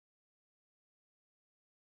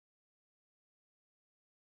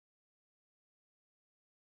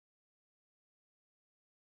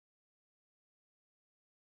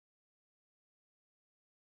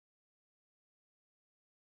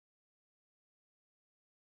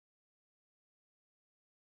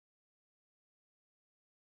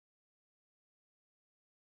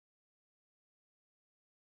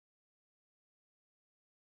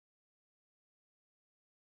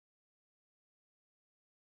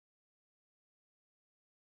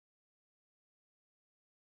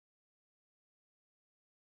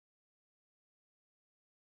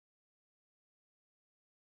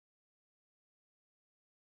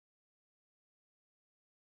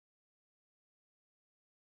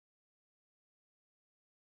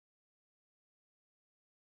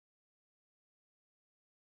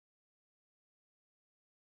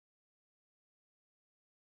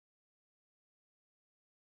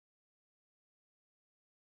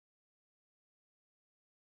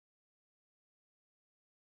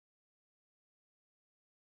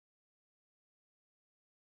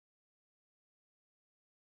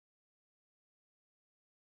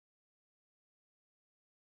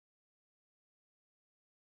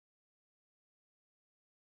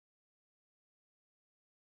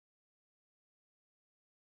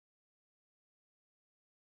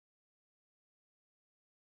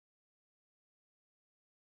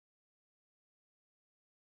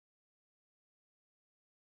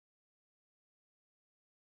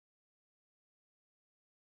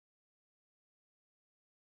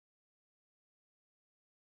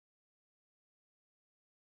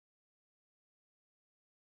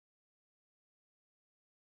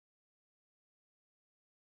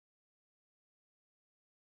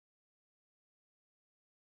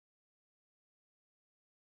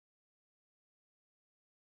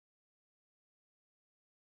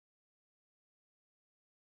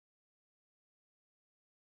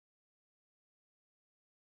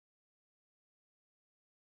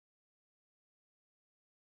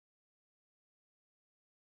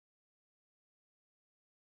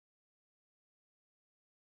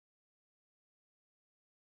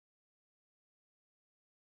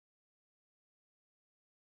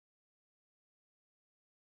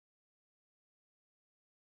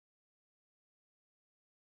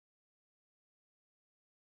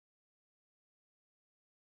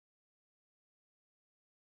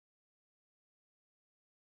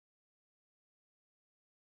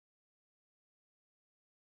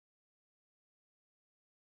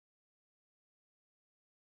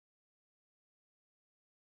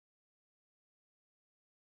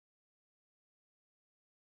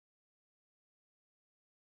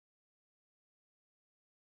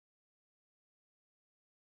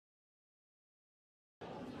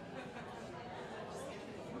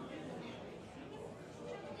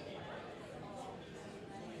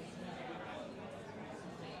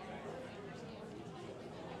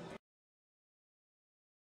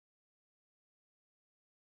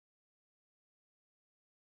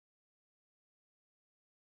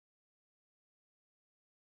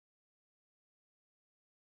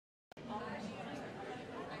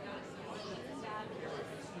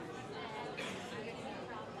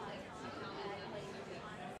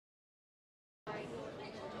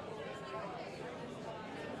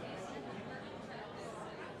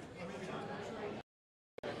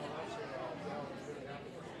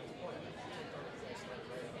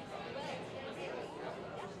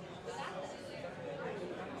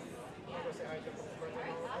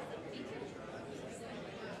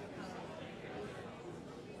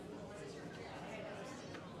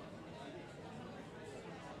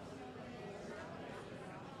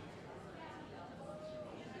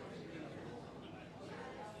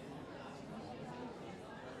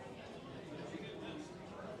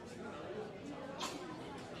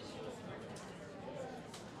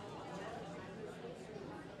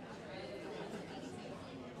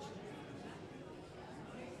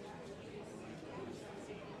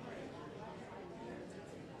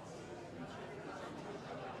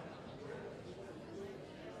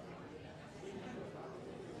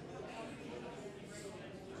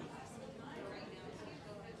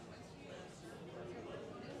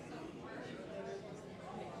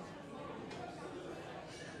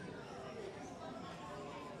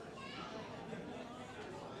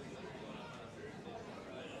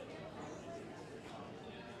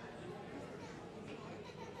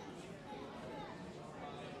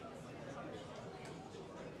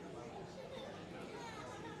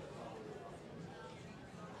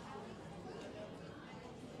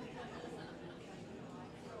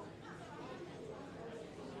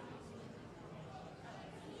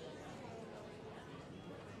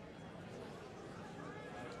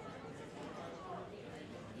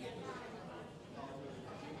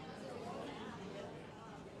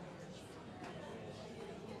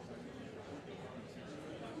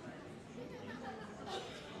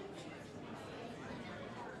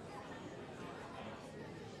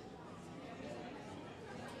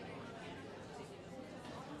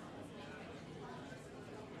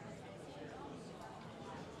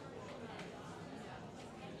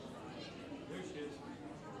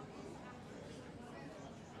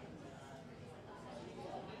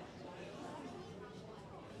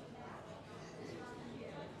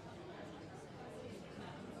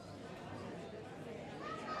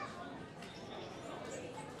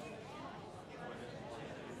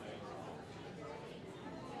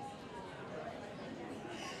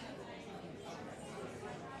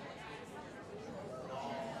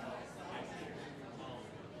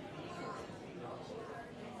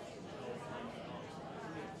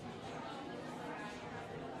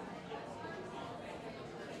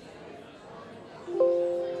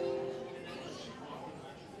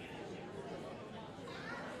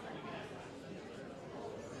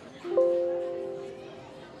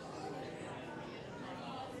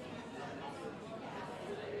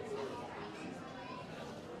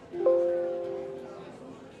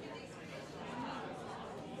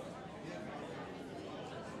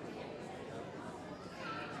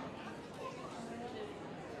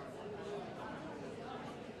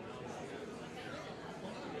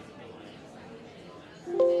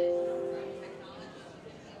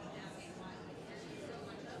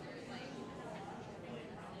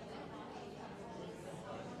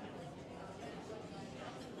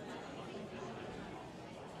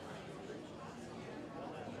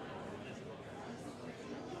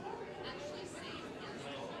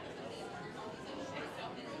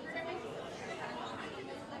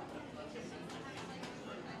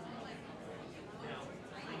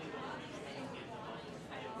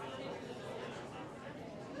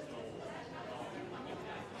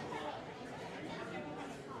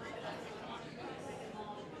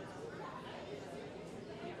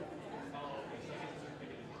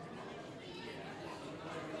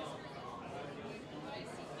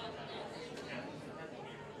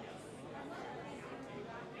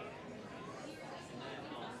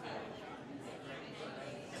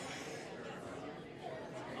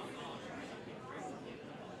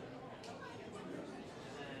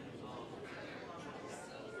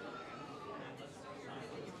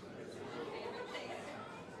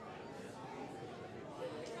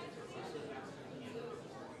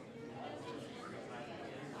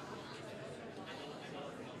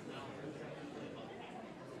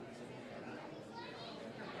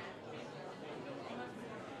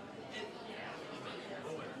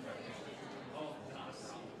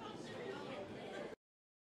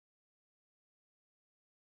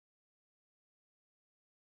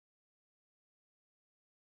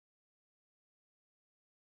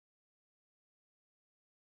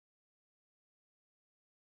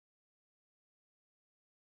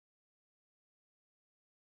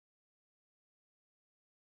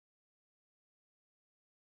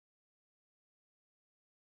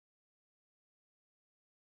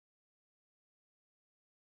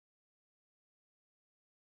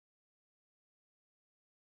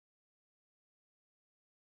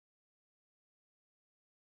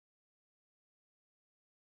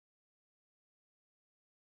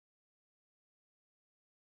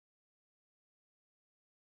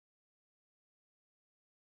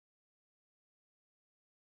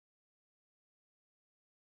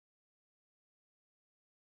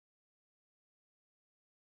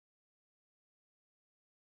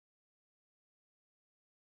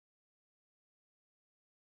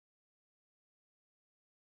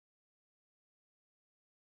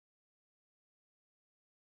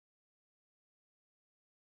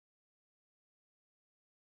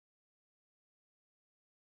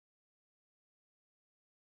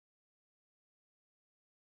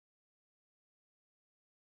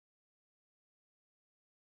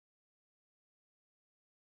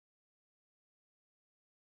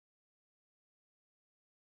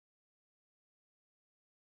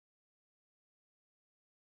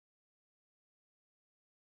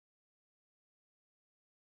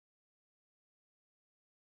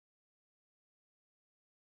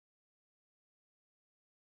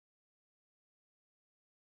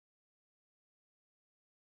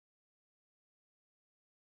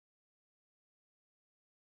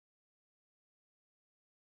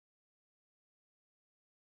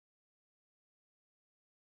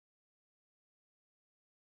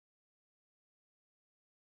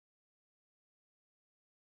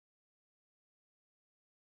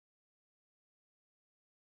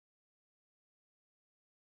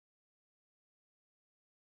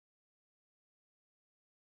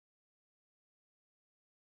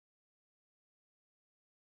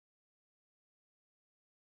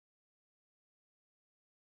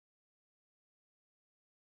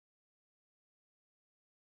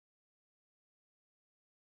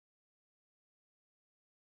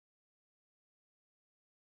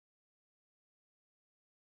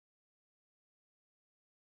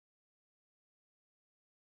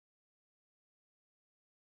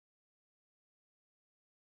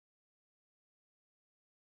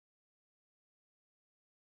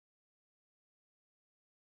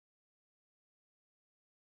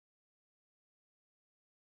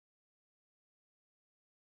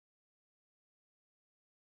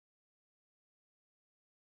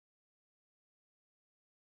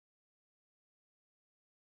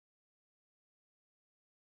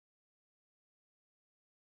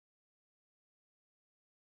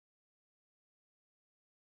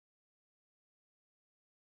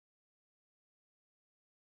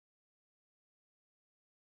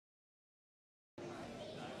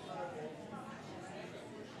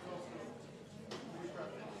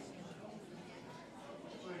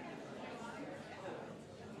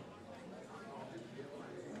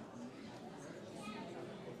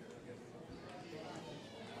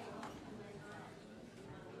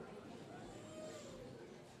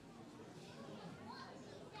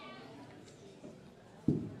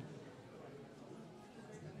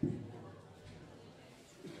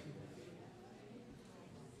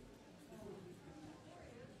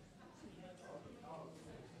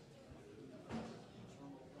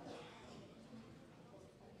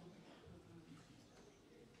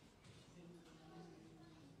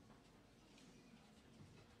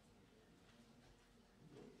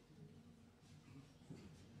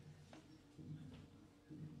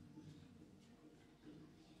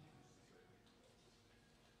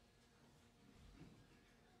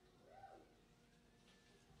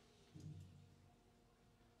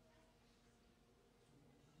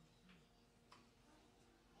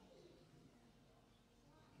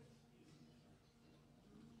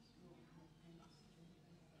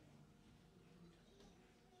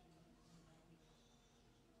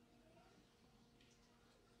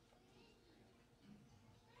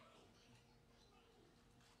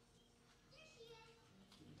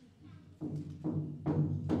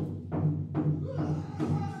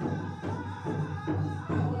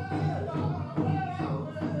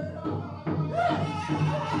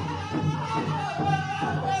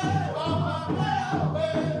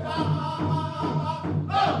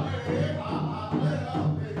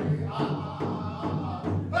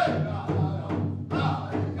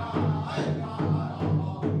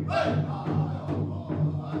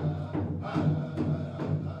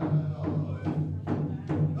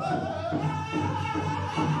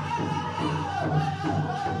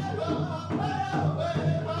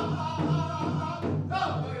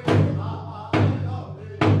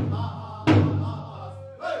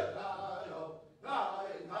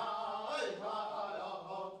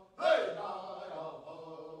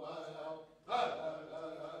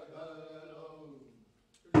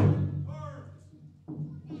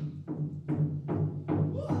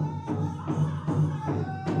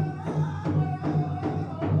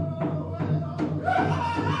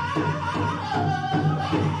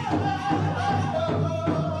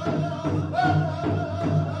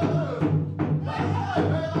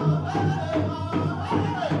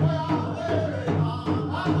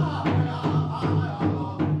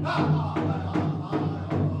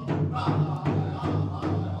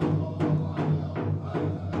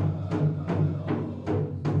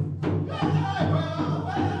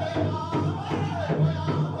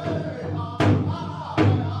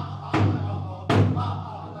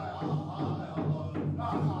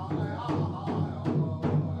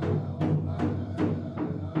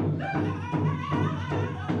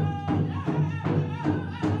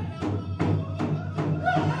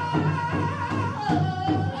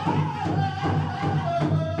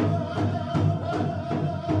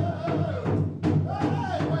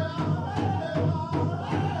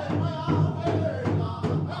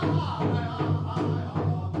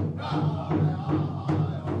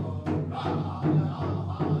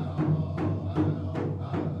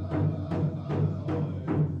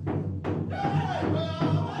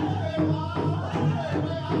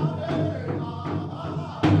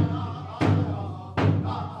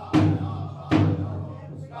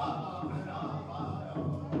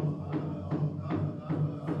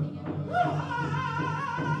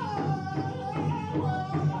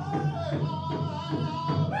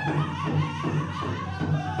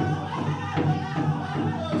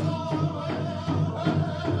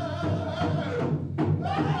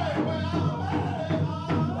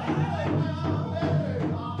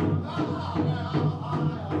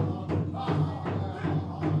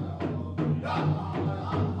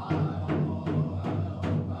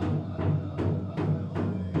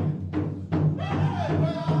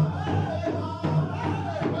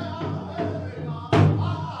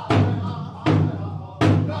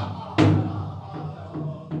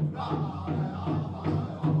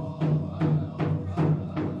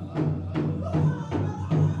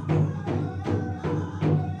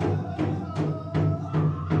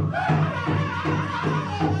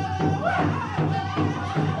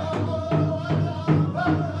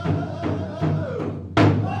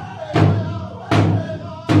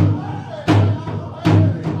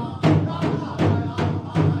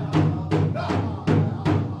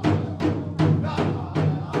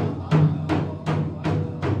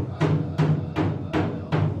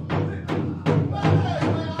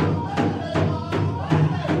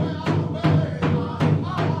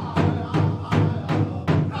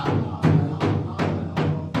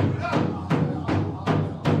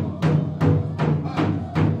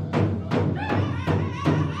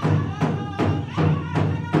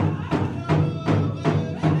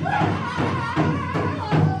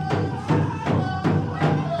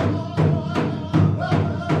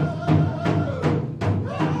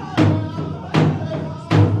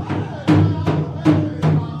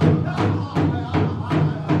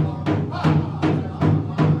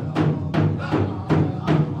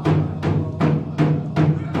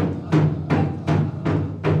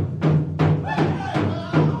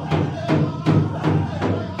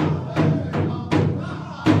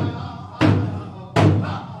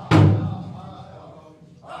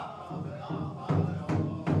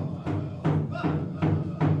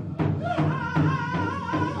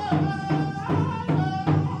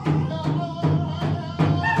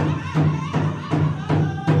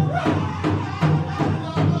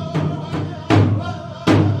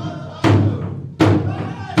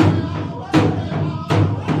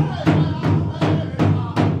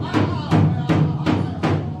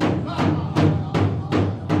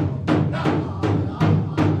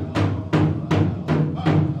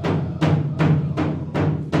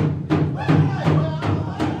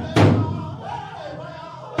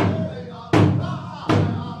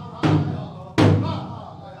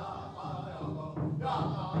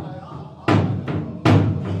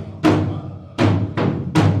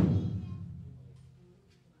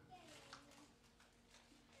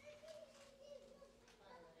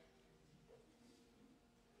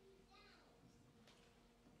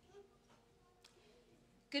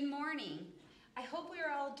Good morning. I hope we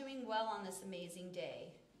are all doing well on this amazing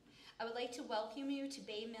day. I would like to welcome you to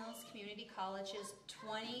Bay Mills Community College's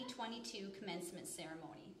 2022 commencement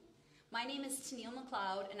ceremony. My name is Tennille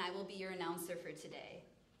McLeod, and I will be your announcer for today.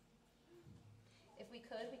 If we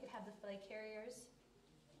could have the flag carriers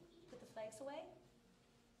put the flags away.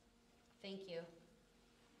 Thank you.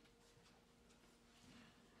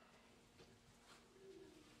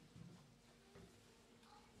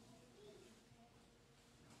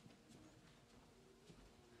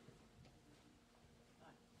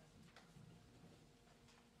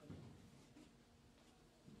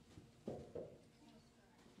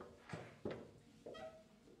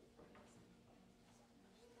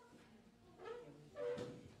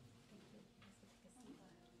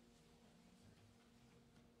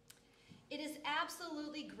 It is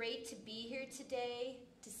absolutely great to be here today,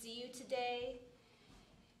 to see you today,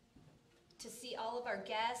 to see all of our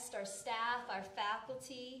guests, our staff, our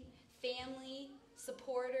faculty, family,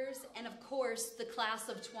 supporters, and of course, the class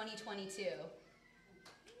of 2022.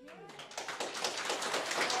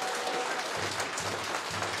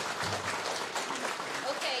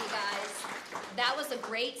 Okay, guys, that was a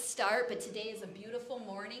great start, but today is a beautiful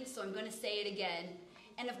morning, so I'm going to say it again.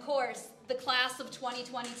 And of course, the class of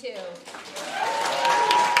 2022.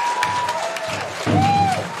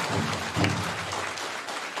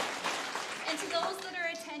 And to those that are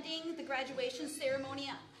attending the graduation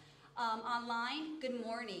ceremony online, good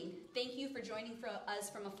morning. Thank you for joining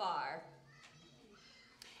us from afar.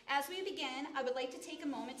 As we begin, I would like to take a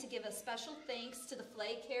moment to give a special thanks to the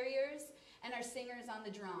flag carriers and our singers on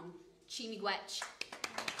the drum. Chimigwech.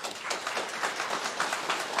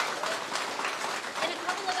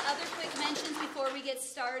 Other quick mentions before we get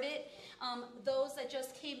started. Those that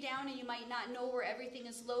just came down and you might not know where everything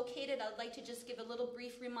is located, I'd like to just give a little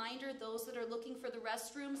brief reminder. Those that are looking for the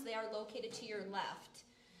restrooms, they are located to your left.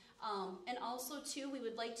 And also, too, we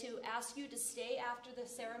would like to ask you to stay after the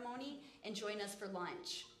ceremony and join us for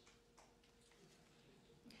lunch.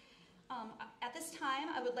 At this time,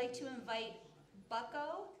 I would like to invite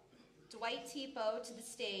Bucko, Dwight Tipo to the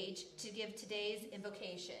stage to give today's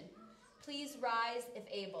invocation. Please rise if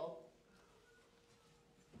able.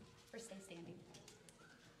 Or stay standing.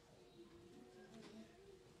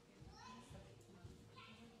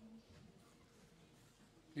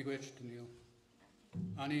 Miigwech Tennille.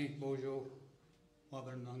 Ani Bojo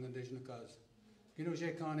Wabern Nangandesh Nakaz. Gino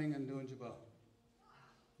Jekaning and Dunjaba.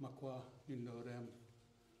 Makwa Indorem.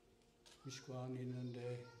 Mishkwa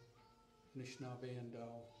Ninande, Nishnabe and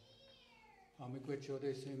Dao, Amikwecho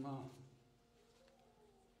de Sema,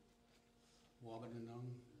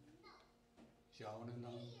 Wabananang,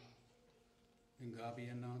 Jawananang,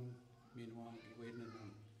 Ngabianang, Minwa,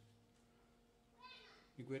 Gwedanang.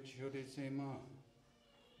 Igwecho de Sema,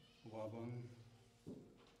 Wabang,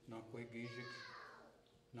 Nakwe Gijik,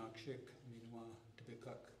 Nakshik, Minwa,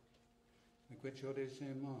 Tibikak. Igwecho de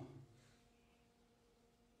Sema,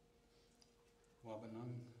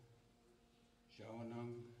 Wabanang,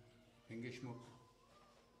 Jawanang, Pingishmuk,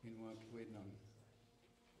 Minwa Gwednang.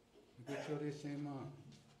 Igwecho Sema,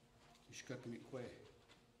 Ishkak Mikwe,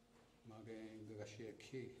 Mage Gashia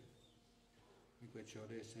Ki, Igwecho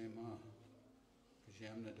Sema,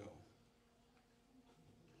 Jamnado.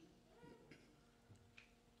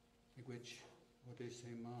 Igwech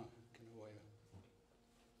Sema, Kinoya.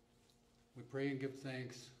 We pray and give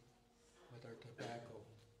thanks with our tobacco,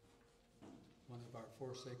 one of our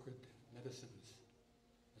four sacred medicines,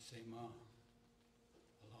 the Sema,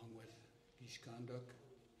 along with Ishkandak,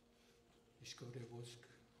 Ishkodevusk,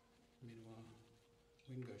 Minwa,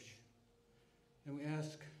 Wingush. And we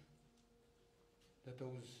ask that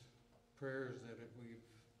those prayers that we've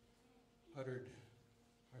uttered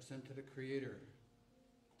are sent to the Creator.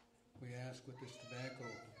 We ask with this tobacco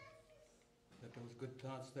that those good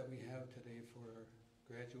thoughts that we have today for our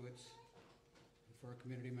graduates and for our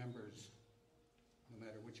community members, no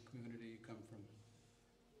matter which community you come from.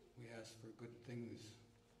 We ask for good things.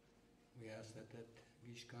 We ask that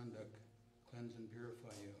Gishkandak cleanse and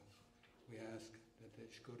purify you. We ask that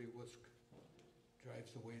Shkodi Wusk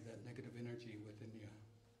drives away that negative energy within you.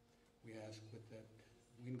 We ask with that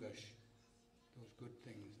Wingush, those good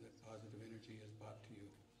things, that positive energy is brought to you.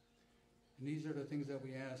 And these are the things that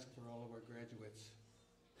we ask for all of our graduates,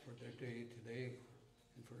 for their day today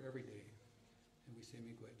and for every day. And we say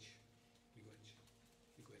Miigwech.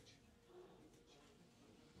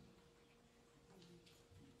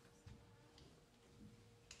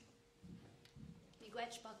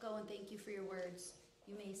 Miigwech, Bucko, and thank you for your words.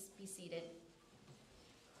 You may be seated.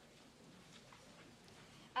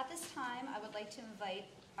 At this time, I would like to invite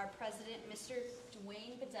our president, Mr.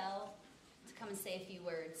 Dwayne Bedell, to come and say a few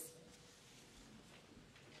words.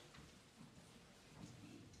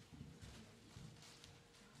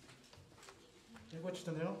 Miigwech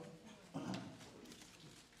Daniel.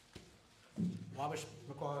 Wabish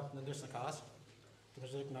Makwa Nandishnakas.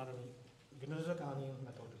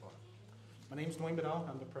 My name is Dwayne Bedell.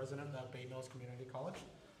 I'm the president of Bay Mills Community College.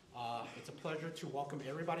 It's a pleasure to welcome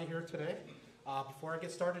everybody here today. Before I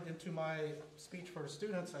get started into my speech for the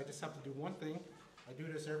students, I just have to do one thing. I do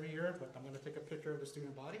this every year, but I'm going to take a picture of the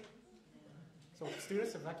student body. So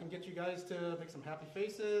students, if I can get you guys to make some happy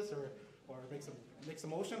faces or make some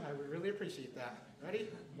motion, I would really appreciate that. Ready?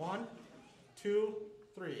 1, 2,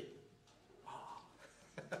 3. Oh.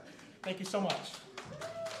 Thank you so much.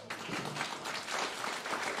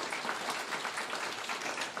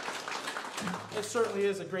 It certainly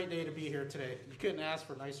is a great day to be here today. You couldn't ask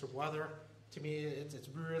for nicer weather. To me, it's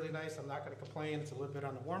really nice. I'm not going to complain. It's a little bit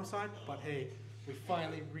on the warm side, but hey, we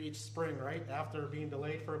finally reached spring, right? After being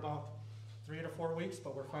delayed for about 3 to 4 weeks,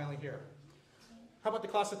 but we're finally here. How about the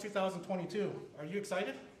class of 2022? Are you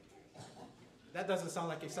excited? That doesn't sound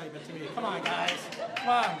like excitement to me. Come on, guys. Come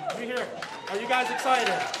on, be here. Are you guys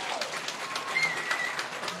excited?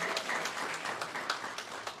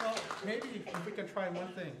 Well, maybe if we can try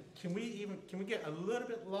one thing. Can we get a little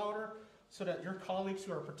bit louder so that your colleagues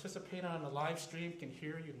who are participating on the live stream can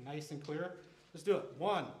hear you nice and clear? Let's do it.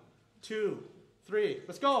 1, 2, 3.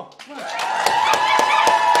 Let's go. Come on.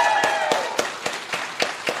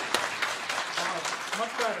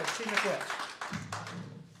 Much better. See you quick.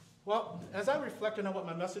 Well, as I reflected on what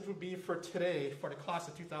my message would be for today, for the class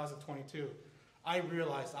of 2022, I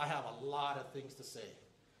realized I have a lot of things to say.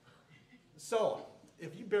 So,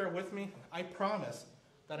 if you bear with me, I promise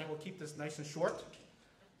that I will keep this nice and short.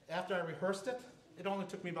 After I rehearsed it, it only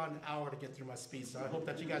took me about an hour to get through my speech, so I hope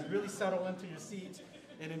that you guys really settle into your seats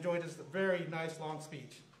and enjoy this very nice long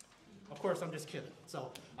speech. Of course, I'm just kidding,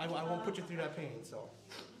 so I won't put you through that pain. So,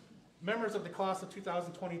 members of the class of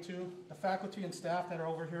 2022, the faculty and staff that are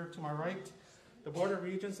over here to my right, the Board of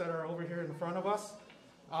Regents that are over here in front of us,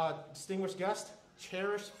 distinguished guests,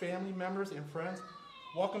 cherished family members and friends,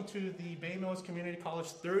 welcome to the Bay Mills Community College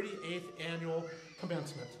 38th Annual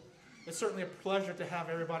Commencement. It's certainly a pleasure to have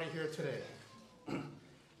everybody here today.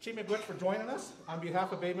 Chief Miigwech for joining us. On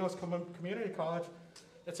behalf of Bay Mills Community College,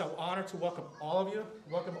 it's an honor to welcome all of you.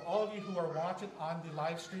 Welcome all of you who are watching on the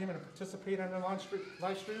live stream and participate on the live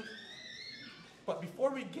stream. But before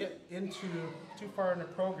we get into too far in the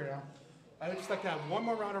program, I would just like to have one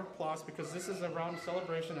more round of applause because this is a round of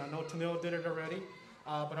celebration. I know Tanil did it already,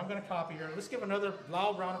 but I'm going to copy here. Let's give another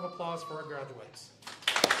loud round of applause for our graduates.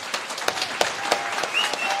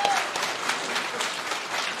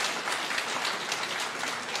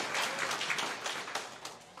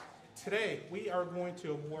 Today, we are going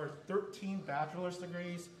to award 13 bachelor's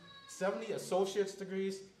degrees, 70 associate's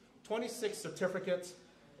degrees, 26 certificates,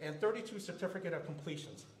 and 32 certificate of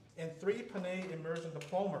completions. And 3 Panay Immersion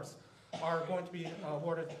diplomas are going to be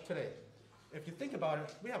awarded today. If you think about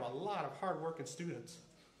it, we have a lot of hard-working students.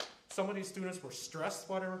 Some of these students were stressed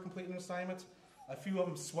while they were completing assignments. A few of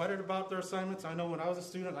them sweated about their assignments. I know when I was a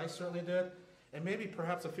student, I certainly did. And maybe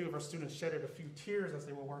perhaps a few of our students shedded a few tears as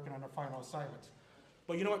they were working on their final assignments.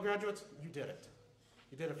 But you know what, graduates? You did it.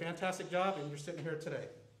 You did a fantastic job, and you're sitting here today.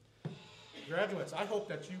 Graduates, I hope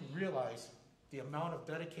that you realize the amount of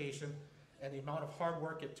dedication and the amount of hard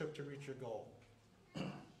work it took to reach your goal.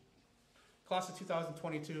 Class of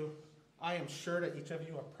 2022, I am sure that each of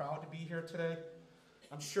you are proud to be here today.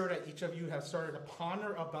 I'm sure that each of you have started to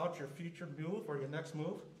ponder about your future move or your next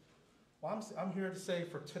move. Well, I'm here to say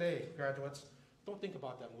for today, graduates, don't think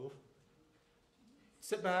about that move.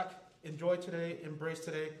 Sit back, enjoy today, embrace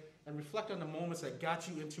today, and reflect on the moments that got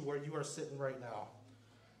you into where you are sitting right now.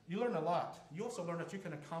 You learn a lot. You also learn that you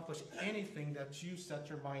can accomplish anything that you set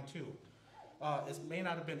your mind to. It may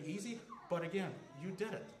not have been easy, but again, you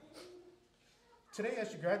did it. Today,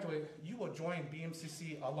 as you graduate, you will join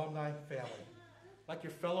BMCC alumni family. Like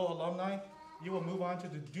your fellow alumni, you will move on to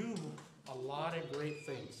do a lot of great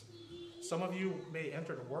things. Some of you may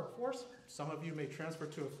enter the workforce, some of you may transfer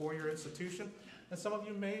to a four-year institution, and some of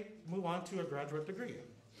you may move on to a graduate degree.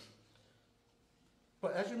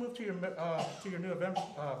 But as you move to your new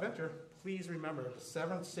venture, please remember the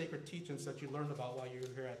 7 sacred teachings that you learned about while you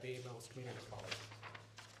were here at Bay Mills Community College.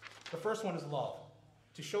 The first one is love,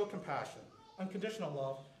 to show compassion, unconditional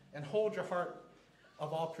love, and hold your heart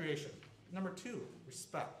of all creation. Number 2,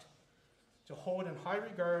 respect, to hold in high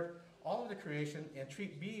regard all of the creation and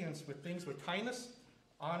treat beings with things with kindness,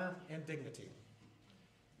 honor, and dignity.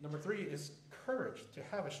 Number 3 is courage, to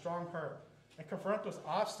have a strong heart and confront those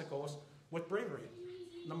obstacles with bravery.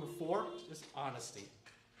 Number 4 is honesty,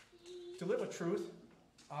 to live with truth,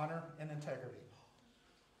 honor, and integrity.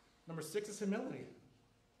 Number 6 is humility.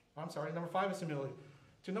 Number 5 is humility,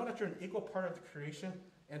 to know that you're an equal part of the creation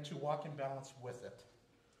and to walk in balance with it.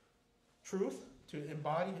 Truth, to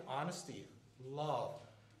embody honesty, love,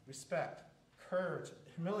 respect, courage,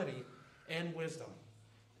 humility, and wisdom.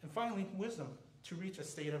 And finally, wisdom, to reach a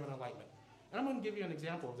state of enlightenment. And I'm going to give you an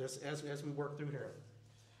example of this as we work through here.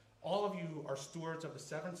 All of you are stewards of the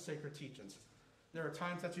 7 sacred teachings. There are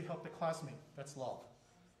times that you helped a classmate. That's love.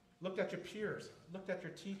 Looked at your peers. Looked at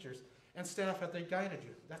your teachers and staff as they guided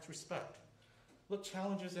you. That's respect. Look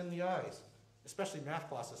challenges in the eyes, especially math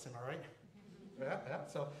classes, am I right? Yeah.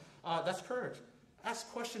 So that's courage.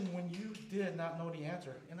 Ask questions when you did not know the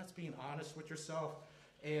answer, and that's being honest with yourself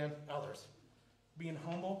and others. Being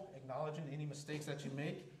humble, acknowledging any mistakes that you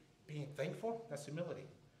make, being thankful, that's humility.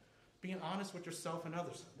 Being honest with yourself and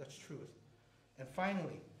others, that's truth. And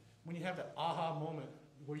finally, when you have that aha moment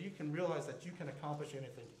where you can realize that you can accomplish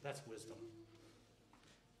anything, that's wisdom.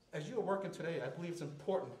 As you are working today, I believe it's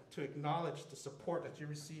important to acknowledge the support that you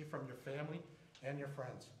receive from your family and your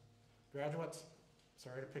friends. Graduates,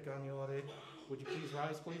 sorry to pick on you all day. Would you please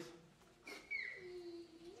rise, please?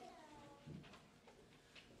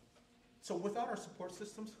 So without our support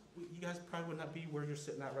systems, you guys probably would not be where you're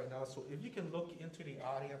sitting at right now. So if you can look into the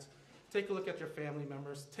audience, take a look at your family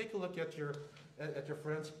members, take a look at your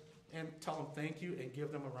friends, and tell them thank you and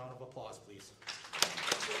give them a round of applause, please.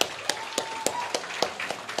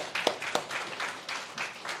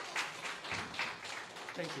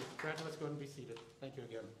 Thank you. Graduates, go ahead and be seated. Thank you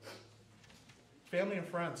again. Family and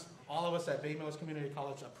friends, all of us at Bay Mills Community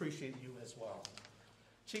College appreciate you as well.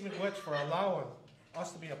 Chief McWitch for allowing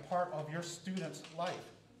us to be a part of your students'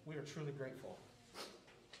 life. We are truly grateful.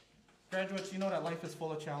 Graduates, you know that life is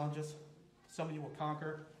full of challenges. Some of you will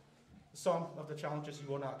conquer. Some of the challenges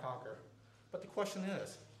you will not conquer. But the question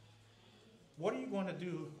is, what are you going to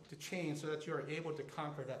do to change so that you are able to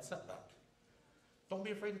conquer that setback? Don't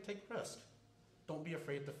be afraid to take risks. Don't be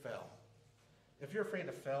afraid to fail. If you're afraid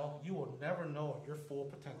to fail, you will never know your full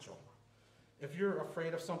potential. If you're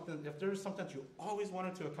afraid of something, if there's something that you always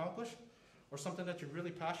wanted to accomplish, or something that you're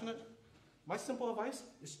really passionate, my simple advice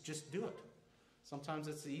is just do it. Sometimes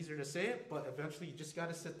it's easier to say it, but eventually you just got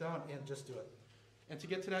to sit down and just do it. And to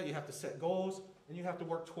get to that, you have to set goals, and you have to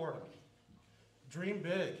work toward them. Dream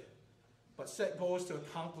big, but set goals to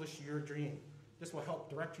accomplish your dream. This will help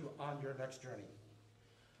direct you on your next journey.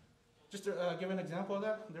 Just to give an example of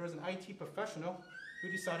that, there was an IT professional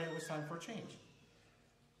who decided it was time for a change.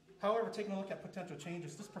 However, taking a look at potential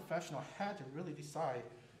changes, this professional had to really decide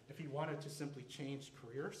if he wanted to simply change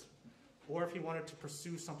careers or if he wanted to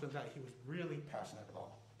pursue something that he was really passionate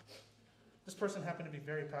about. This person happened to be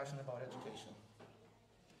very passionate about education.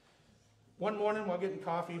 One morning while getting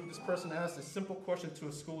coffee, this person asked a simple question to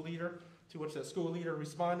a school leader, to which the school leader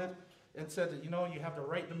responded and said that, you have the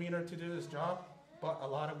right demeanor to do this job, but a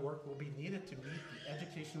lot of work will be needed to meet the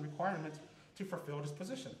education requirements to fulfill this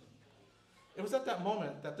position. It was at that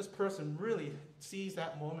moment that this person really seized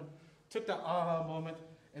that moment, took that aha moment,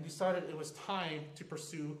 and decided it was time to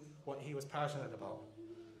pursue what he was passionate about.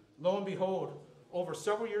 Lo and behold, over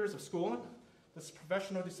several years of schooling, this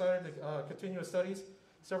professional decided to continue his studies.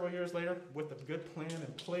 Several years later, with a good plan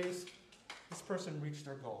in place, this person reached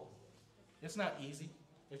their goal. It's not easy.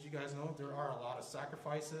 As you guys know, there are a lot of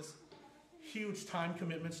sacrifices, huge time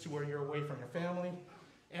commitments to where you're away from your family,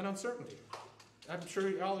 and uncertainty. I'm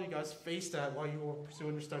sure all of you guys faced that while you were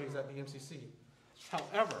pursuing your studies at BMCC.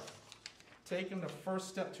 However, taking the first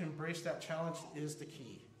step to embrace that challenge is the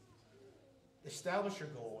key. Establish your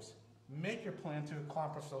goals. Make your plan to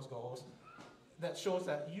accomplish those goals. That shows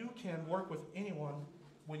that you can work with anyone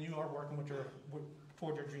when you are working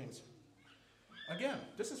toward your dreams. Again,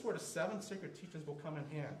 this is where the 7 sacred teachings will come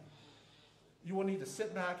in hand. You will need to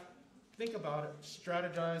sit back, think about it,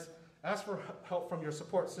 strategize, ask for help from your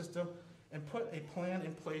support system, and put a plan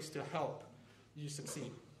in place to help you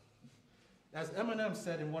succeed. As Eminem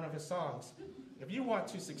said in one of his songs, if you want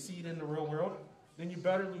to succeed in the real world, then you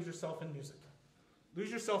better lose yourself in music.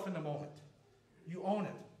 Lose yourself in the moment. You own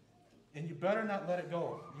it. And you better not let it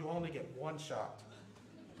go. You only get one shot.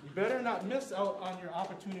 You better not miss out on your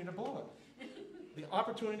opportunity to blow it. The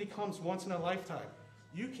opportunity comes once in a lifetime.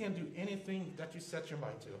 You can do anything that you set your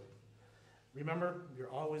mind to. Remember, you're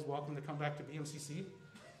always welcome to come back to BMCC.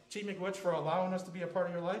 Chief Miigwech, for allowing us to be a part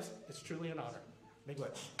of your lives, it's truly an honor.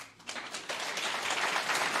 Miigwech.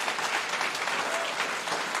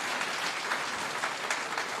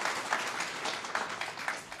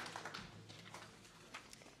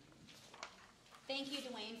 Thank you,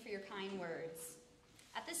 Dwayne, for your kind words.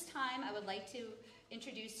 At this time, I would like to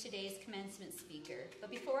introduce today's commencement speaker.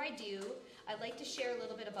 But before I do, I'd like to share a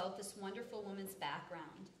little bit about this wonderful woman's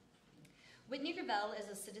background. Whitney Gravel is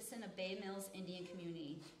a citizen of Bay Mills Indian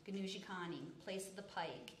Community, Ganujikani, Place of the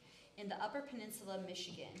Pike, in the Upper Peninsula of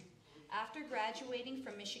Michigan. After graduating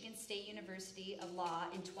from Michigan State University of Law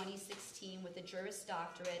in 2016 with a Juris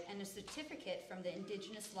Doctorate and a certificate from the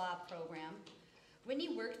Indigenous Law Program,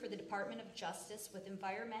 Whitney worked for the Department of Justice with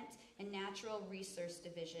Environment and Natural Resource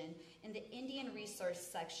Division in the Indian Resource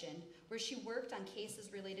Section, where she worked on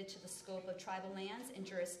cases related to the scope of tribal lands and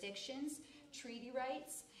jurisdictions, treaty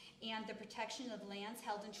rights, and the protection of lands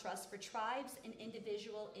held in trust for tribes and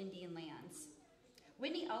individual Indian lands.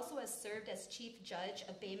 Whitney also has served as Chief Judge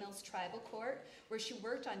of Bay Mills Tribal Court, where she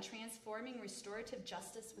worked on transforming restorative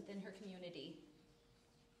justice within her community.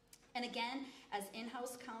 And again, as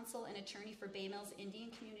in-house counsel and attorney for Bay Mills Indian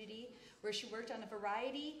Community, where she worked on a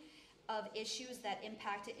variety of issues that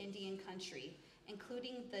impacted Indian country,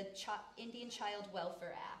 including the Indian Child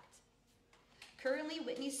Welfare Act. Currently,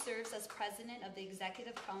 Whitney serves as president of the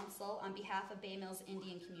Executive Council on behalf of Bay Mills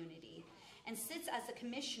Indian Community and sits as a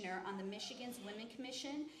commissioner on the Michigan's Women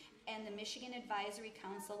Commission and the Michigan Advisory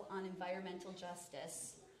Council on Environmental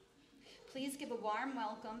Justice. Please give a warm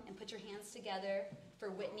welcome and put your hands together for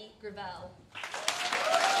Whitney Gravel.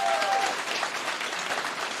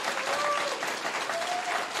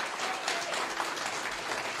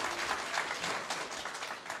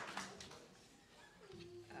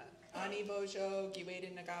 Ani Bojo,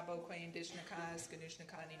 Giweden Nagabo, Quain, Dishnakas,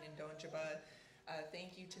 Ganushnakanin, and Donjaba.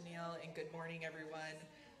 Thank you to Neil, and good morning, everyone.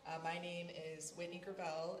 My name is Whitney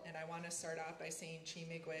Gravel, and I want to start off by saying Chi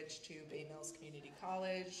Miigwech to Bay Mills Community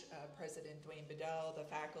College, President Dwayne Bedell, the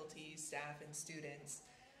faculty, staff, and students,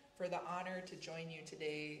 for the honor to join you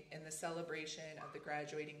today in the celebration of the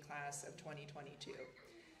graduating class of 2022.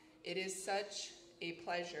 It is such a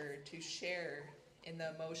pleasure to share in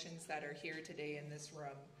the emotions that are here today in this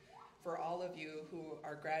room for all of you who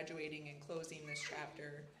are graduating and closing this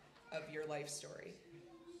chapter of your life story.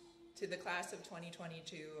 To the class of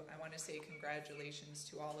 2022, I want to say congratulations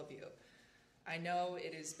to all of you. I know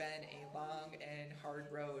it has been a long and hard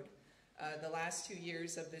road. The last 2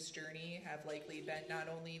 years of this journey have likely been not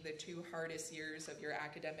only the 2 hardest years of your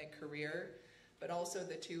academic career, but also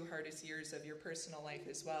the 2 hardest years of your personal life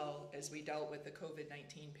as well, as we dealt with the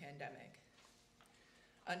COVID-19 pandemic.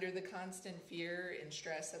 Under the constant fear and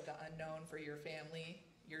stress of the unknown for your family,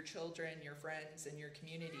 your children, your friends, and your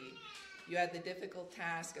community, You had the difficult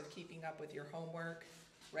task of keeping up with your homework,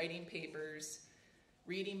 writing papers,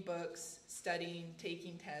 reading books, studying,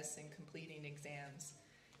 taking tests, and completing exams.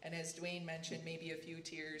 And as Dwayne mentioned, maybe a few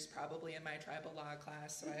tears, probably in my tribal law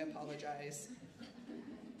class, so I apologize.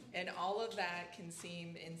 And all of that can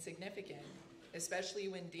seem insignificant, especially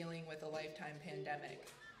when dealing with a lifetime pandemic.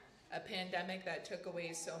 A pandemic that took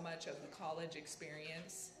away so much of the college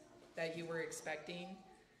experience that you were expecting.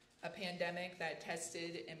 A pandemic that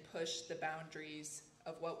tested and pushed the boundaries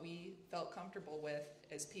of what we felt comfortable with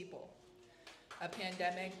as people. A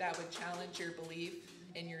pandemic that would challenge your belief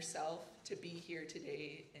in yourself to be here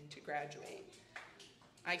today and to graduate.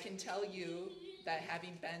 I can tell you that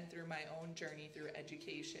having been through my own journey through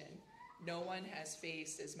education, no one has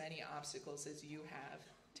faced as many obstacles as you have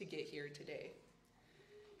to get here today.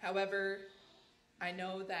 However, I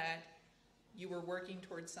know that you were working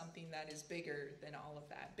towards something that is bigger than all of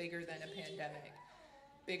that, bigger than a pandemic,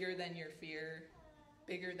 bigger than your fear,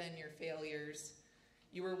 bigger than your failures.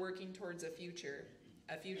 You were working towards a future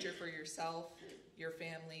for yourself, your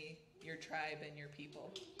family, your tribe, and your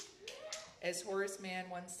people. As Horace Mann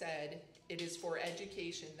once said, it is for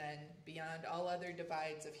education then, beyond all other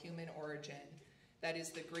divides of human origin, that is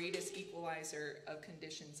the greatest equalizer of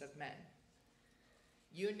conditions of men.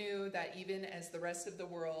 You knew that even as the rest of the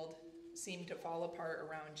world seemed to fall apart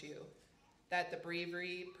around you, that the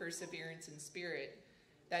bravery, perseverance, and spirit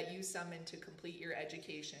that you summoned to complete your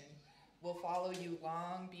education will follow you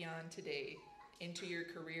long beyond today into your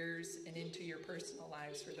careers and into your personal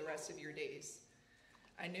lives for the rest of your days.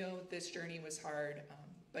 I know this journey was hard,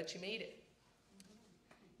 but you made it.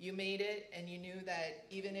 You made it, and you knew that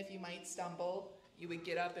even if you might stumble, you would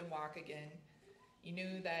get up and walk again. You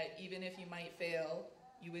knew that even if you might fail,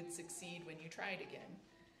 you would succeed when you tried again.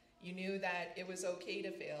 You knew that it was okay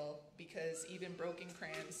to fail because even broken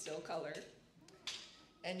crayons still color,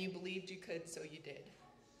 and you believed you could, so you did.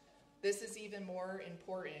 This is even more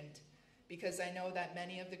important because I know that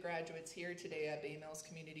many of the graduates here today at Bay Mills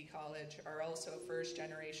Community College are also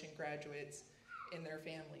first-generation graduates in their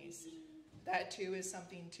families. That too is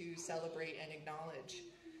something to celebrate and acknowledge.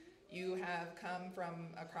 You have come from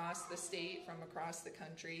across the state, from across the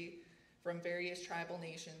country, from various tribal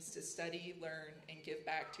nations to study, learn, and give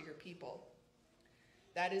back to your people.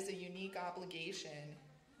 That is a unique obligation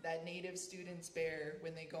that Native students bear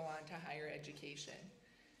when they go on to higher education.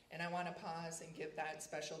 And I want to pause and give that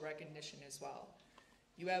special recognition as well.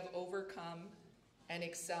 You have overcome and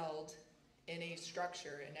excelled in a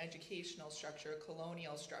structure, an educational structure, a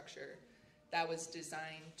colonial structure that was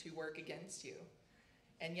designed to work against you,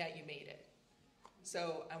 and yet you made it.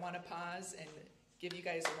 So I want to pause and give you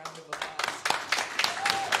guys a round of applause.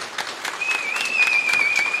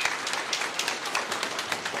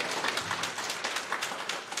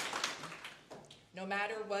 No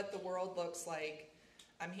matter what the world looks like,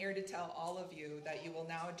 I'm here to tell all of you that you will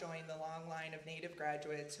now join the long line of Native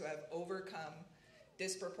graduates who have overcome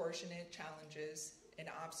disproportionate challenges and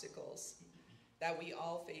obstacles that we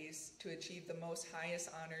all face to achieve the most highest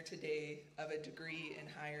honor today of a degree in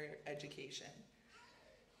higher education.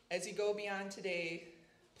 As you go beyond today,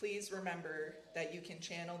 please remember that you can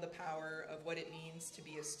channel the power of what it means to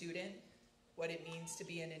be a student, what it means to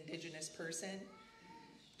be an Indigenous person.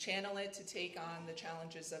 Channel it to take on the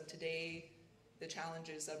challenges of today, the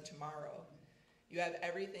challenges of tomorrow. You have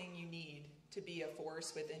everything you need to be a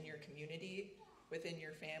force within your community, within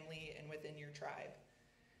your family, and within your tribe.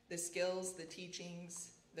 The skills, the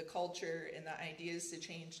teachings, the culture, and the ideas to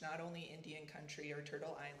change not only Indian country or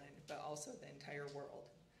Turtle Island, but also the entire world.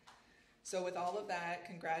 So with all of that,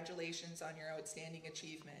 congratulations on your outstanding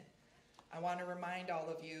achievement. I want to remind all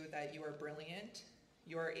of you that you are brilliant,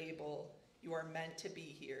 you are able, you are meant to be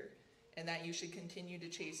here, and that you should continue to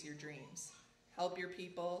chase your dreams. Help your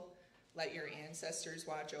people, let your ancestors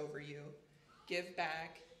watch over you, give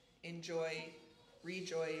back, enjoy,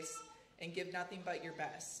 rejoice, and give nothing but your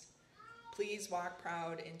best. Please walk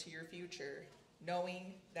proud into your future,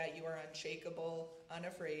 knowing that you are unshakable,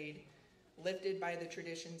 unafraid, lifted by the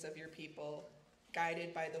traditions of your people,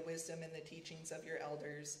 guided by the wisdom and the teachings of your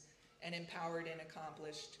elders, and empowered and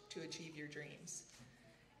accomplished to achieve your dreams.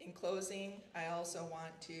 In closing, I also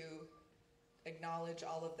want to acknowledge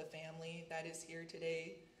all of the family that is here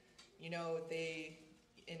today. You know,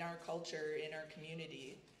 in our culture, in our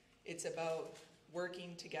community, it's about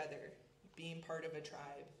working together, being part of a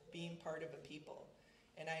tribe, being part of a people.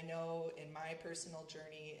 And I know in my personal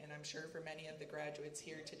journey, and I'm sure for many of the graduates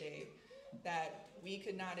here today, that we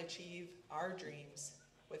could not achieve our dreams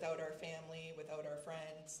without our family, without our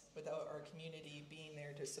friends, without our community being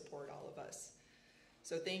there to support all of us.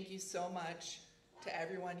 So thank you so much to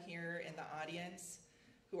everyone here in the audience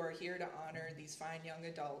who are here to honor these fine young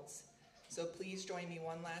adults. So please join me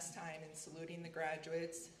one last time in saluting the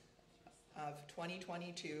graduates of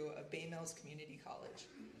 2022 of Bay Mills Community College.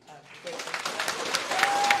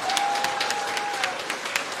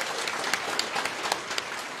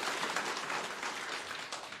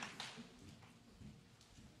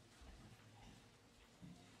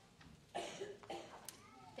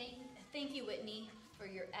 Thank you, Whitney, for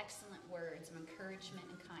your excellent words of encouragement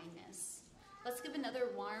and kindness. Let's give another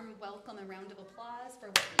warm welcome and round of applause for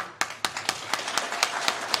Whitney.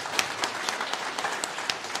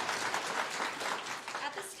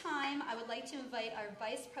 At this time, I would like to invite our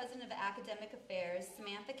Vice President of Academic Affairs,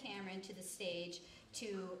 Samantha Cameron, to the stage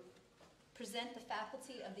to present the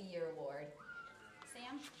Faculty of the Year Award.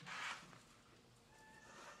 Sam?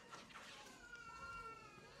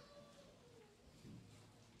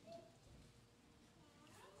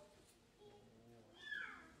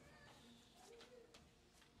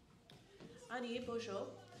 Ani Bojo.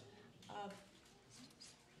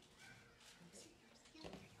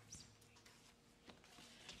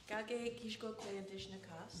 Gage Kishko Kwe Indigenous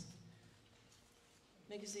Cast.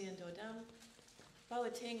 Megzi and Dodam.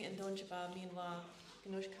 Bawating and Donjaba Minwa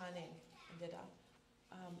Ganush Kane and Dida.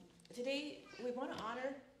 Today we want to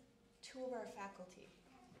honor two of our faculty.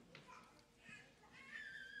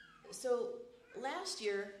 So last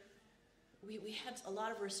year we had a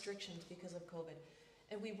lot of restrictions because of COVID.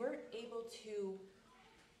 And we weren't able to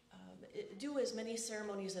do as many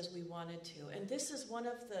ceremonies as we wanted to. And this is one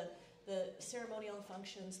of the ceremonial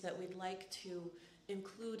functions that we'd like to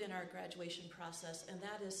include in our graduation process, and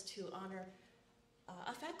that is to honor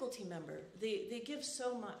a faculty member. They give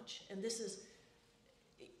so much, and this is,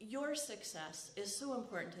 your success is so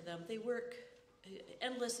important to them. They work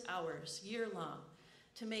endless hours, year long,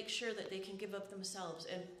 to make sure that they can give up themselves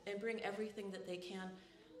and bring everything that they can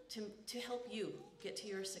to help you get to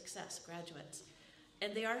your success, graduates.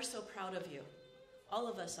 And they are so proud of you. All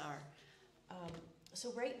of us are. So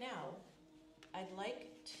right now, I'd like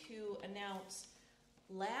to announce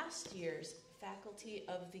last year's Faculty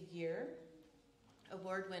of the Year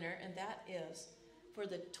award winner, and that is for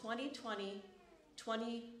the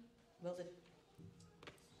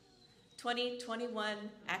 2020-2021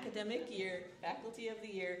 academic year, Faculty of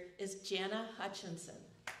the Year is Jana Hutchinson.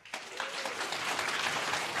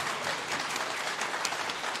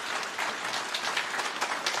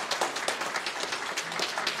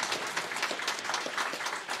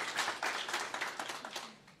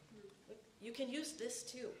 You can use this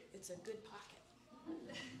too. It's a good pocket.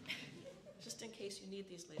 Just in case you need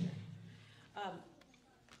these later.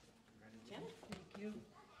 Jen? Thank you.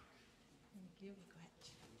 Thank you. Go ahead.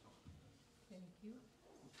 Thank you.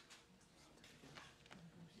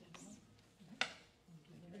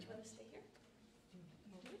 Did you want to stay here?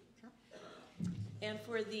 And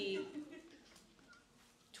for the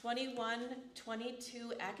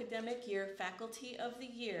 21-22 academic year Faculty of the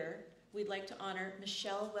Year, we'd like to honor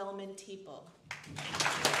Michelle Wellman-Teeple.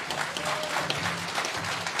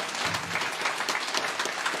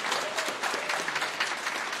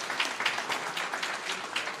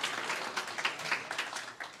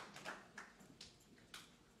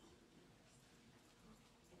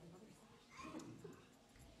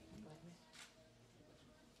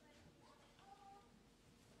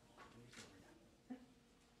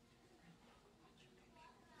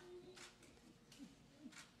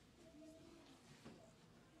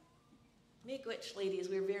 Miigwech ladies,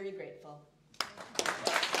 we're very grateful.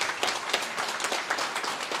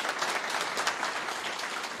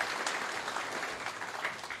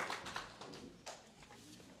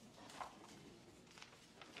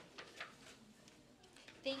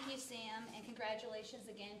 Thank you, Sam, and congratulations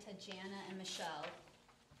again to Jana and Michelle.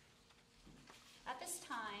 At this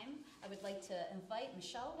time, I would like to invite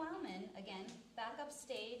Michelle Wellman again back up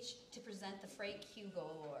stage to present the Frank Hugo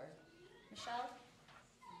Award. Michelle?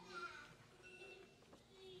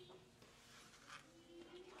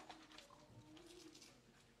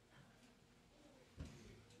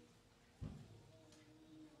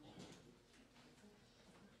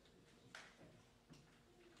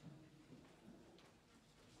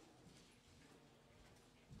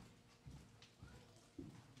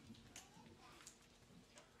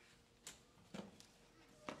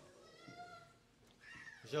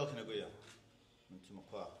 Michelle Kanaguya,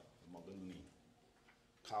 Mtumakwa, Maganuni,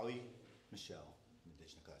 Kawi, Michelle,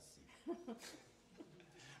 Medijnakasi.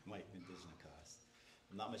 Mike Medijnakas.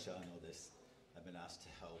 I'm not Michelle, I know this. I've been asked to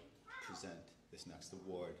help present this next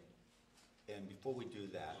award. And before we do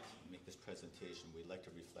that, make this presentation, we'd like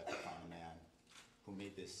to reflect upon a man who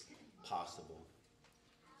made this possible,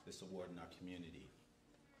 this award in our community.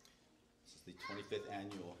 This is It's the 25th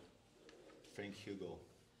annual Frank Hugo,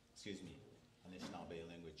 Anishinaabe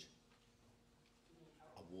Language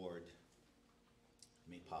Award,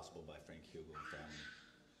 made possible by Frank Hugo and family.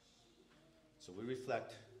 So we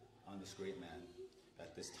reflect on this great man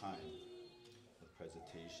at this time of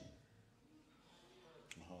presentation.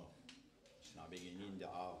 Anishinaabe Yin Da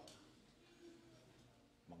Ao,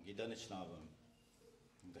 Mangida Anishinaabe,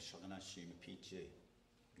 Nga Shaganashi Mpiche,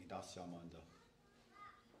 Ngidasyamanda.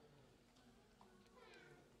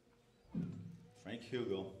 Frank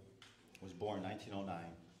Hugo was born 1909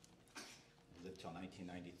 and lived till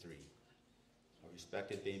 1993. A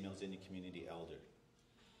respected Bay Mills Indian community elder.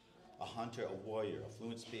 A hunter, a warrior, a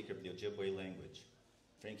fluent speaker of the Ojibwe language,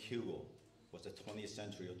 Frank Hugo was a 20th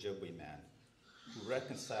century Ojibwe man who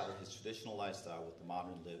reconciled his traditional lifestyle with the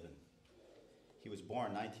modern living. He was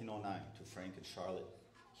born 1909 to Frank and Charlotte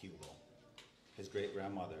Hugo. His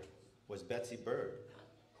great-grandmother was Betsy Bird,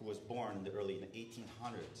 who was born in the early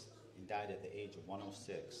 1800s and died at the age of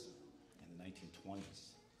 106 in the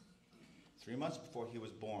 1920s. 3 months before he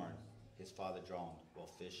was born, his father drowned while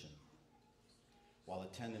fishing. While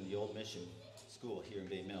attending the old mission school here in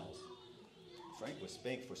Bay Mills, Frank was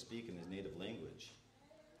spanked for speaking his native language.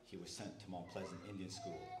 He was sent to Mount Pleasant Indian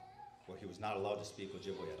School, where he was not allowed to speak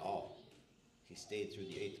Ojibwe at all. He stayed through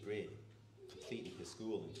the 8th grade, completing his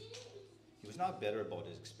schooling. He was not bitter about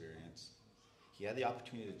his experience. He had the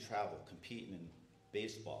opportunity to travel, competing in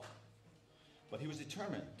baseball. But he was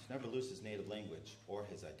determined to never lose his native language or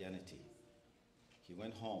his identity. He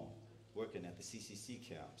went home, working at the CCC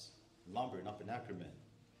camps, lumbering up in Ackerman,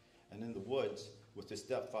 and in the woods with his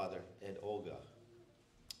stepfather, Ed Olga.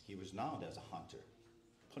 He was known as a hunter,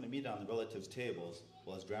 putting meat on the relatives' tables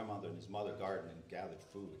while his grandmother and his mother gardened and gathered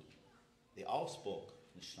food. They all spoke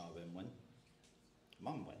Anishinaabe,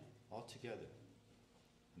 Mumwen, all together.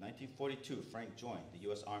 In 1942, Frank joined the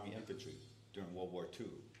U.S. Army Infantry during World War II,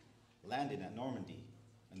 landing at Normandy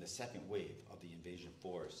in the second wave of the invasion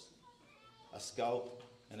force. A scout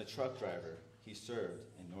and a truck driver, he served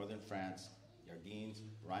in northern France, Ardennes,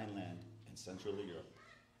 Rhineland, and Central Europe.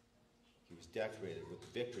 He was decorated with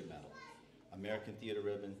the Victory Medal, American Theater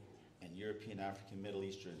Ribbon, and European African Middle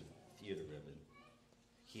Eastern Theater Ribbon.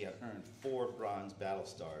 He had earned 4 Bronze Battle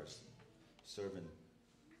Stars, serving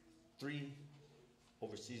 3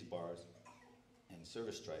 overseas bars and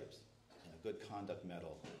service stripes, and a Good Conduct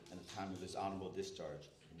Medal at the time of his honorable discharge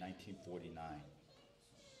in 1949.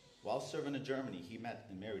 While serving in Germany, he met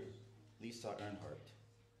and married Lisa Earnhardt.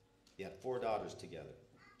 They had 4 daughters together,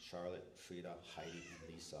 Charlotte, Frida, Heidi,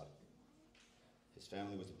 and Lisa. His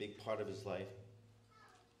family was a big part of his life.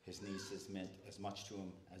 His nieces meant as much to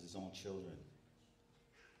him as his own children.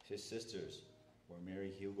 His sisters were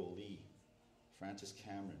Mary Hugo Lee, Frances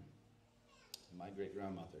Cameron, and my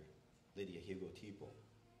great-grandmother, Lydia Hugo Tipo.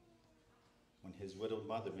 When his widowed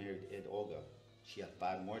mother married Ed Olga, she had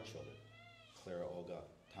 5 more children, Clara Olga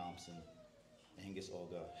Thompson, Angus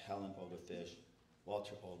Olga, Helen Olga Fish,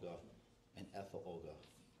 Walter Olga, and Ethel Olga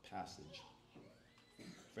Passage.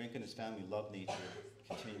 Frank and his family loved nature,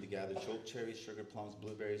 continuing to gather choke cherries, sugar plums,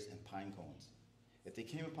 blueberries, and pine cones. If they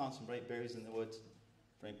came upon some ripe berries in the woods,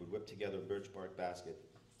 Frank would whip together a birch bark basket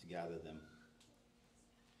to gather them.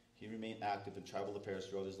 He remained active in tribal affairs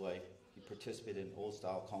throughout his life. He participated in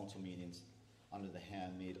old-style council meetings under the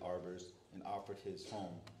handmade arbors and offered his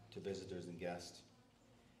home to visitors and guests.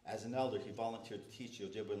 As an elder, he volunteered to teach the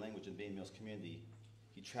Ojibwe language in Bay Mills community.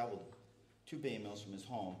 He traveled to Bay Mills from his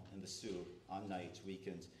home in the Sioux on nights,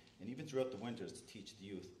 weekends, and even throughout the winters to teach the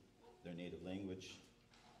youth their native language.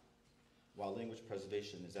 While language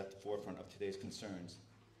preservation is at the forefront of today's concerns,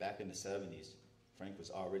 back in the 70s, Frank was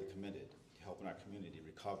already committed to helping our community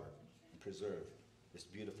recover and preserve this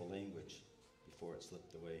beautiful language before it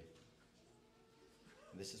slipped away.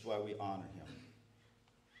 And this is why we honor him,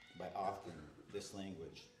 by offering this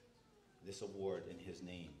language, this award in his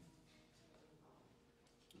name.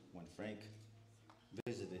 When Frank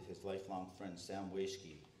visited his lifelong friend Sam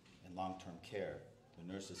Washke in long-term care,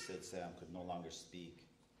 the nurses said Sam could no longer speak,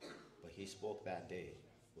 but he spoke that day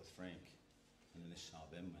with Frank in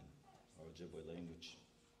Anishinaabe, or Ojibwe language.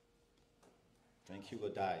 Frank Hugo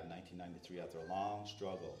died in 1993 after a long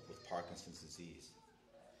struggle with Parkinson's disease.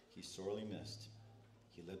 He's sorely missed.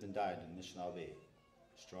 He lived and died in Anishinaabe,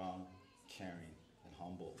 strong, caring, and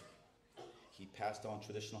humble. He passed on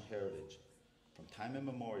traditional heritage from time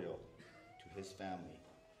immemorial to his family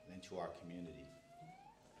and to our community.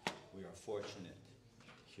 We are fortunate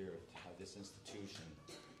here to have this institution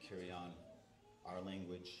carry on our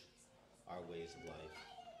language, our ways of life.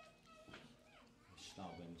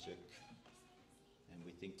 And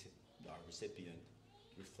we think our recipient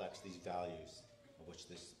reflects these values of which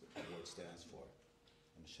this award stands for.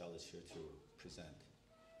 And Michelle is here to present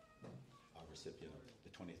our recipient of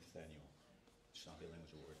the 20th Annual Anishinaabe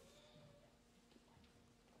Language Award.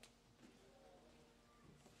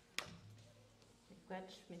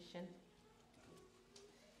 Miigwech, Mission.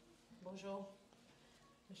 Bonjour.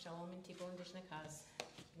 Michelle Mintigo Indishnakas.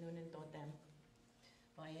 Nunin Dodem.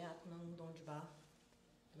 Bayat Nung Donjba.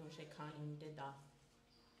 Noshe Kanin Deda.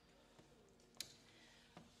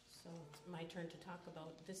 So it's my turn to talk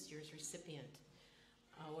about this year's recipient.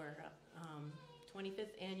 Our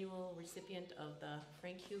 25th annual recipient of the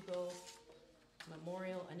Frank Hugo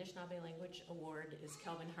Memorial Anishinaabe Language Award is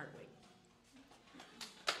Calvin Hartwig.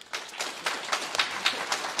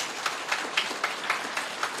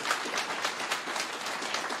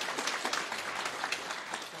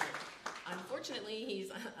 Unfortunately,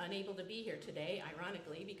 he's unable to be here today,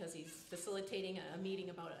 ironically, because he's facilitating a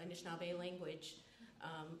meeting about Anishinaabe language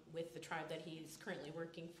with the tribe that he's currently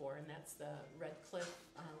working for, and that's the Red Cliff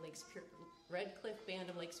Band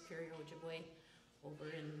of Lake Superior, Ojibwe, over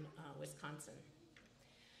in Wisconsin.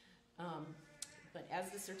 But as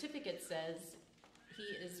the certificate says, he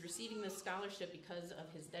is receiving this scholarship because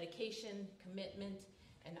of his dedication, commitment,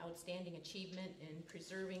 and outstanding achievement in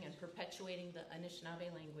preserving and perpetuating the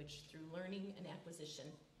Anishinaabe language through learning and acquisition.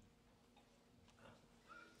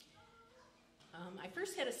 I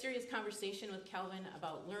first had a serious conversation with Calvin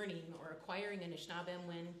about learning or acquiring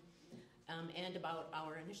Anishinaabemowin and about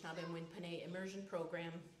our Anishinaabemowin Panay immersion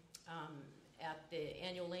program at the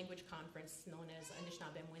annual language conference known as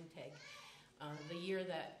Anishinaabemowin Teg. The year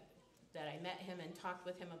that I met him and talked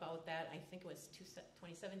with him about that, I think it was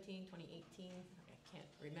 2017, 2018, I can't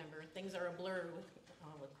remember. Things are a blur with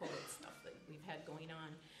COVID stuff that we've had going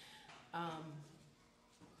on.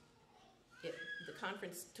 The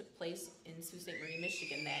conference took place in Sault Ste. Marie,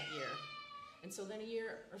 Michigan that year. And so then a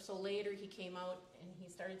year or so later, he came out and he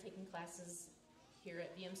started taking classes here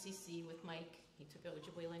at VMCC with Mike. He took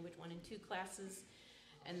Ojibwe Language 1 and 2 classes.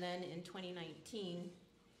 And then in 2019,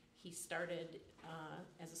 he started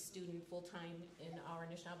as a student full-time in our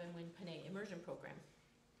Anishinaabemowin Panay immersion program.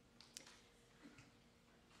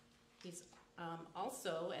 He's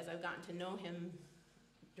also, as I've gotten to know him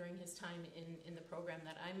during his time in the program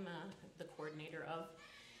that I'm the coordinator of,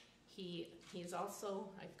 he's also,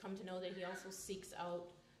 I've come to know that he also seeks out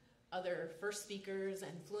other first speakers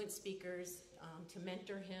and fluent speakers to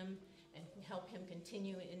mentor him and help him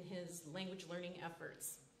continue in his language learning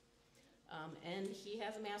efforts. And he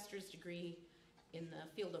has a master's degree in the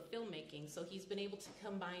field of filmmaking, so he's been able to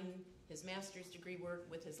combine his master's degree work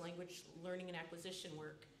with his language learning and acquisition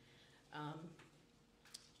work.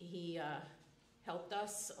 He helped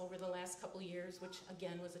us over the last couple years, which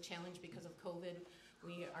again was a challenge because of COVID.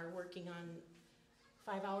 We are working on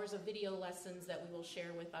 5 hours of video lessons that we will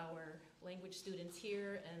share with our language students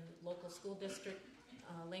here and local school district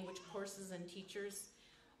language courses and teachers.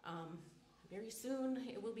 Very soon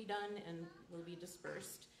it will be done and will be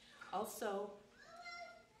dispersed. Also,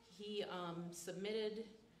 he submitted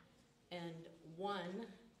and won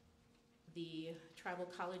the Tribal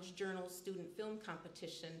College Journal Student Film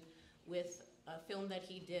Competition with a film that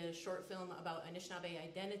he did, a short film about Anishinaabe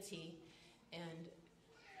identity, and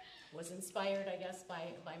was inspired, I guess,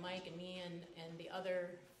 by Mike and me and the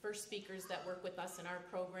other first speakers that work with us in our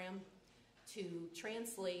program to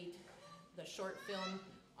translate the short film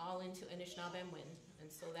all into Anishinaabemowin. And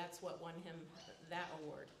so that's what won him that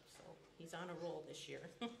award. So he's on a roll this year.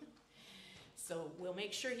 So we'll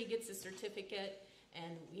make sure he gets his certificate,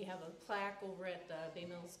 and we have a plaque over at the Bay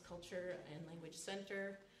Mills Culture and Language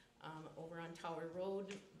Center over on Tower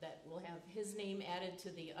Road that will have his name added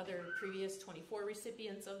to the other previous 24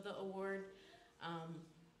 recipients of the award,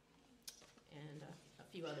 and a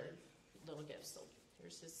few other little gifts. So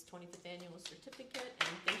here's his 25th annual certificate, and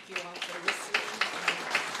thank you all for listening.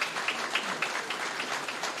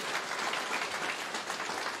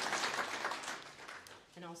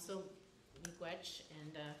 And also, miigwech,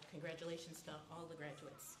 and congratulations to all the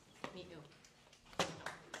graduates. Meet you.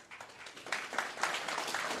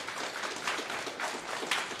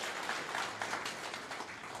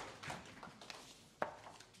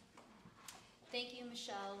 Thank you,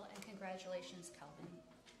 Michelle, and congratulations, Calvin.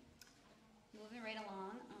 Moving right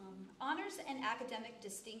along, honors and academic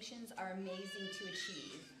distinctions are amazing to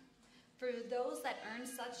achieve. For those that earn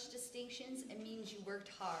such distinctions, it means you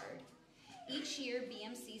worked hard. Each year,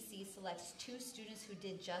 BMCC selects 2 students who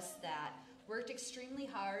did just that, worked extremely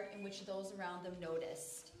hard, in which those around them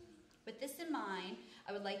noticed. With this in mind,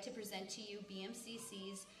 I would like to present to you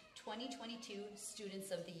BMCC's 2022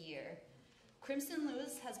 Students of the Year. Crimson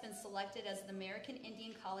Lewis has been selected as the American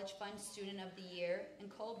Indian College Fund Student of the Year, and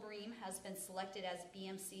Cole Bream has been selected as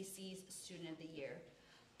BMCC's Student of the Year.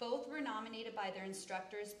 Both were nominated by their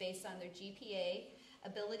instructors based on their GPA,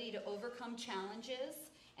 ability to overcome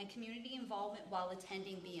challenges, and community involvement while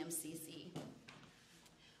attending BMCC.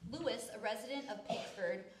 Lewis, a resident of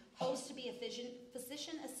Pickford, hopes to be a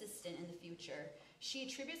physician assistant in the future. She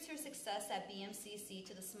attributes her success at BMCC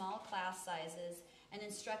to the small class sizes and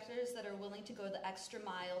instructors that are willing to go the extra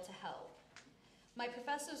mile to help. My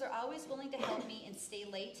professors are always willing to help me and stay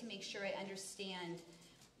late to make sure I understand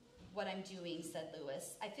what I'm doing, said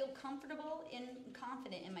Lewis. I feel comfortable and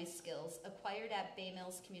confident in my skills acquired at Bay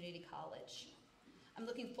Mills Community College. I'm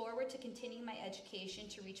looking forward to continuing my education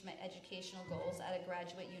to reach my educational goals at a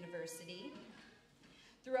graduate university.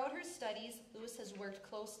 Throughout her studies, Lewis has worked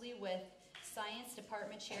closely with Science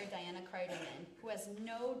Department Chair Diana Kreiderman, who has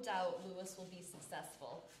no doubt Lewis will be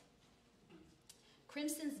successful.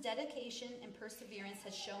 Crimson's dedication and perseverance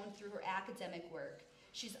has shown through her academic work.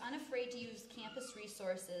 She's unafraid to use campus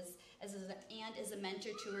resources and is a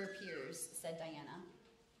mentor to her peers, said Diana.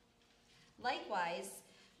 Likewise,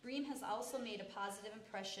 Bream has also made a positive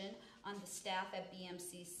impression on the staff at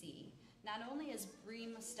BMCC. Not only is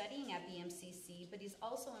Bream studying at BMCC, but he's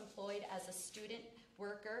also employed as a student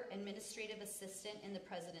worker, administrative assistant in the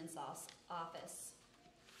president's office.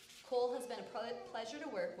 Cole has been a pleasure to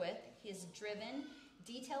work with. He is driven,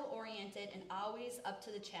 detail-oriented, and always up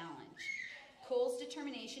to the challenge. Cole's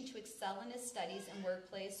determination to excel in his studies and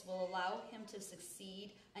workplace will allow him to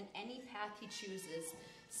succeed on any path he chooses,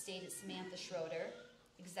 stated Samantha Schroeder,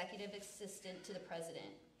 executive assistant to the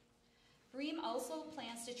president. Bream also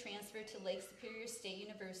plans to transfer to Lake Superior State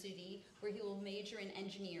University, where he will major in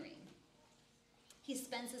engineering. He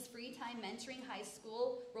spends his free time mentoring high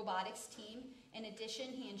school robotics team. In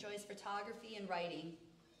addition, he enjoys photography and writing.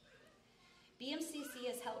 BMCC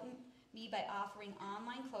has helped me by offering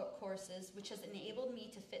online courses, which has enabled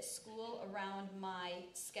me to fit school around my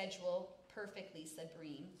schedule perfectly, said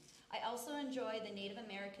Bream. I also enjoy the Native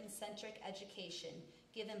American-centric education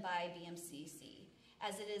given by BMCC,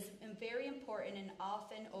 as it is very important and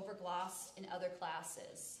often overglossed in other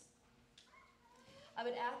classes.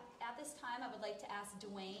 At this time, I would like to ask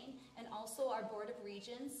Dwayne and also our Board of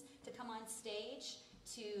Regents to come on stage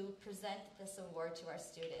to present this award to our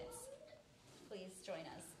students. Please join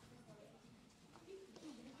us. Yeah,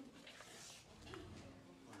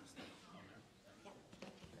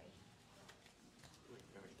 that'd be great.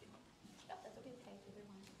 Oh, that's okay. Either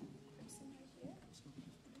one. Crimson right here.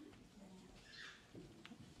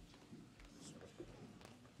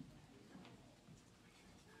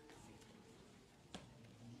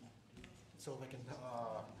 So if I can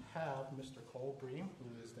have Mr. Cole Bream,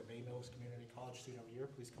 who is the Bay Mills Community College Student of the Year,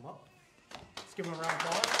 please come up. Let's give him a round of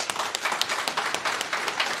applause.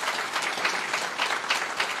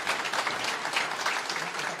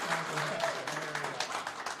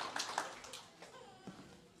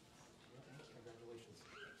 Congratulations.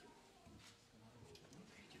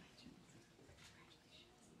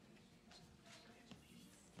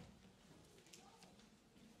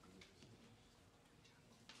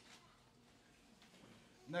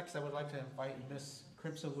 Next, I would like to invite Miss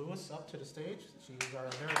Crimson Lewis up to the stage. She is our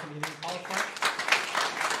American Indian College Fund.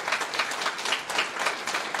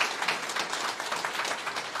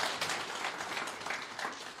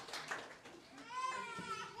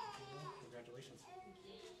 Congratulations.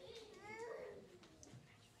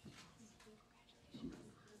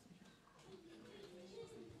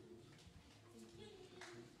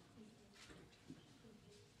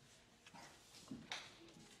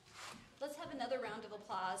 Let's have another round of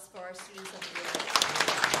applause for our students of the year.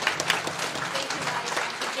 Thank you guys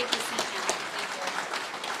for taking a seat now. Thank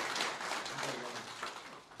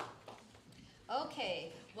you.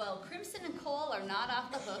 Okay, well, Crimson and Cole are not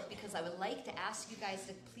off the hook because I would like to ask you guys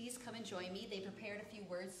to please come and join me. They prepared a few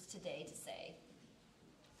words today to say.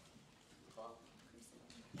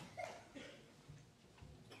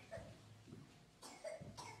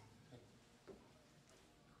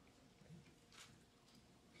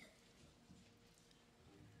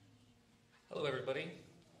 Hello everybody,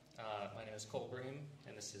 my name is Cole Bream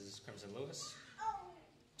and this is Crimson Lewis.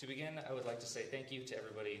 To begin, I would like to say thank you to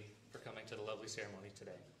everybody for coming to the lovely ceremony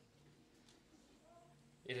today.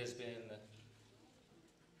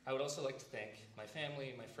 I would also like to thank my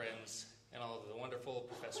family, my friends, and all of the wonderful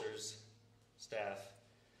professors, staff,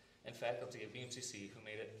 and faculty of BMCC who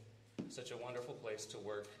made it such a wonderful place to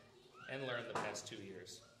work and learn the past 2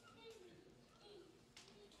 years.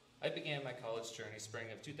 I began my college journey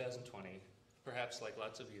spring of 2020, perhaps like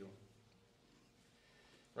lots of you,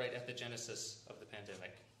 right at the genesis of the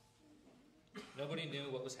pandemic. Nobody knew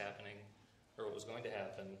what was happening or what was going to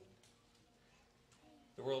happen.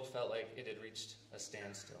 The world felt like it had reached a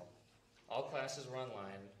standstill. All classes were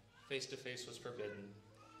online. Face-to-face was forbidden.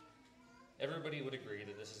 Everybody would agree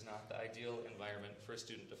that this is not the ideal environment for a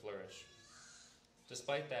student to flourish.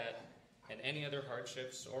 Despite that, and any other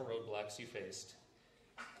hardships or roadblocks you faced,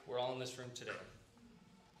 we're all in this room today.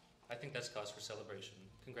 I think that's cause for celebration.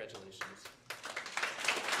 Congratulations.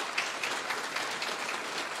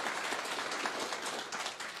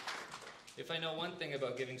 If I know one thing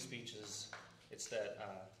about giving speeches, it's that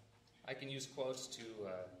I can use quotes to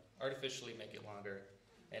artificially make it longer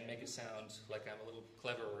and make it sound like I'm a little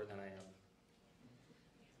cleverer than I am.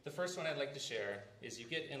 The first one I'd like to share is, "You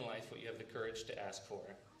get in life what you have the courage to ask for."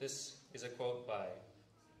 This is a quote by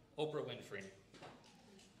Oprah Winfrey.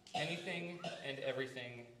 "Anything and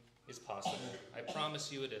everything is possible. I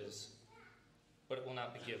promise you it is, but it will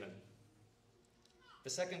not be given." The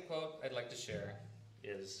second quote I'd like to share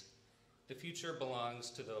is, "The future belongs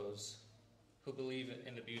to those who believe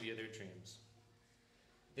in the beauty of their dreams."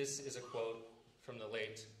 This is a quote from the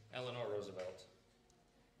late Eleanor Roosevelt.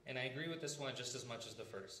 And I agree with this one just as much as the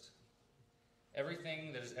first.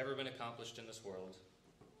 Everything that has ever been accomplished in this world,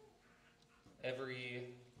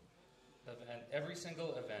 every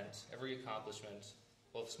single event, every accomplishment,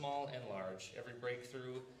 both small and large, every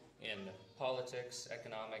breakthrough in politics,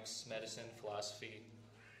 economics, medicine, philosophy,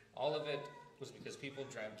 all of it was because people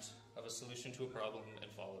dreamt of a solution to a problem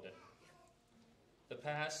and followed it. The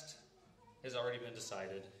past has already been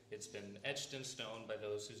decided. It's been etched in stone by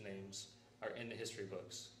those whose names are in the history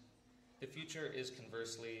books. The future is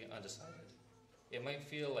conversely undecided. It might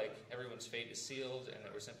feel like everyone's fate is sealed and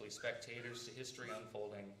that we're simply spectators to history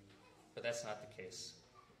unfolding, but that's not the case.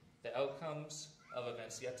 The outcomes of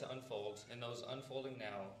events yet to unfold and those unfolding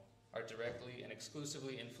now are directly and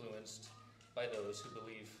exclusively influenced by those who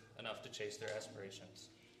believe enough to chase their aspirations.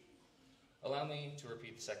 Allow me to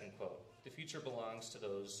repeat the second quote. "The future belongs to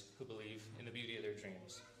those who believe in the beauty of their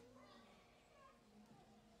dreams."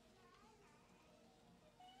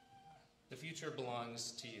 The future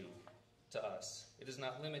belongs to you, to us. It is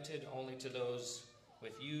not limited only to those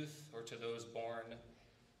with youth or to those born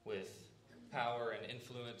with power and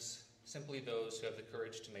influence, simply those who have the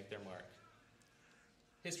courage to make their mark.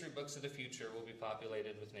 History books of the future will be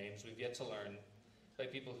populated with names we've yet to learn by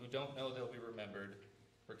people who don't know they'll be remembered,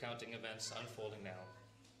 recounting events unfolding now.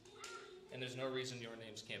 And there's no reason your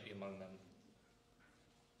names can't be among them.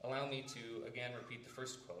 Allow me to again repeat the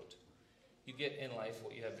first quote. "You get in life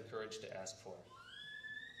what you have the courage to ask for."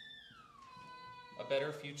 A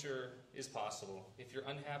better future is possible. If you're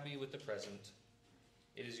unhappy with the present,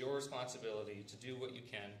 it is your responsibility to do what you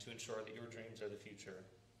can to ensure that your dreams are the future.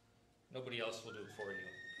 Nobody else will do it for you.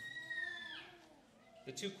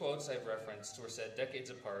 The two quotes I've referenced were said decades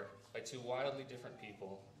apart by two wildly different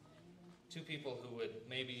people, two people who would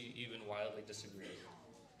maybe even wildly disagree.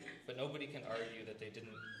 But nobody can argue that they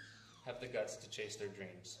didn't have the guts to chase their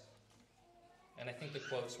dreams. And I think the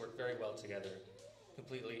quotes work very well together,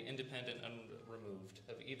 completely independent and removed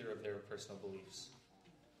of either of their personal beliefs.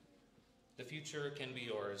 The future can be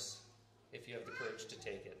yours if you have the courage to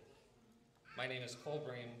take it. My name is Cole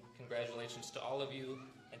Bream. Congratulations to all of you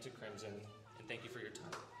and to Crimson, and thank you for your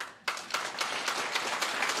time.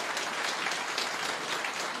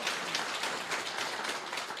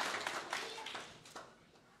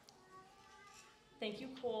 Thank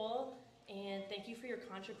you, Cole, and thank you for your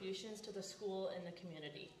contributions to the school and the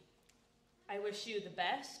community. I wish you the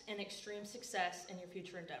best and extreme success in your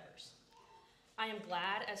future endeavors. I am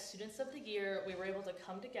glad as Students of the Year we were able to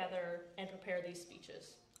come together and prepare these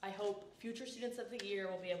speeches. I hope future Students of the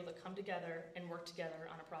Year will be able to come together and work together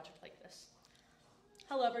on a project like this.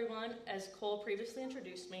 Hello everyone, as Cole previously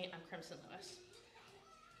introduced me, I'm Crimson Lewis.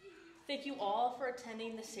 Thank you all for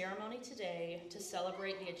attending the ceremony today to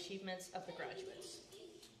celebrate the achievements of the graduates.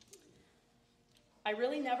 I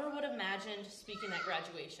really never would have imagined speaking at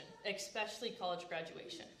graduation, especially college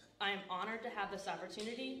graduation. I am honored to have this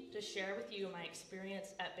opportunity to share with you my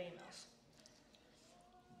experience at Bay Mills.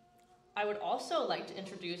 I would also like to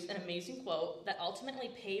introduce an amazing quote that ultimately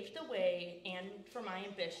paved the way and for my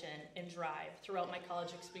ambition and drive throughout my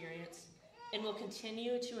college experience and will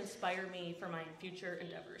continue to inspire me for my future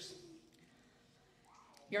endeavors.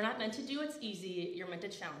 "You're not meant to do what's easy, you're meant to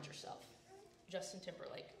challenge yourself." Justin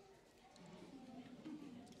Timberlake.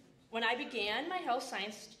 When I began my health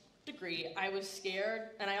science degree, I was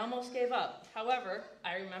scared and I almost gave up. However,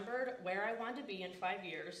 I remembered where I wanted to be in 5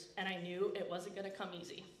 years and I knew it wasn't going to come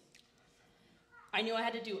easy. I knew I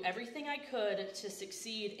had to do everything I could to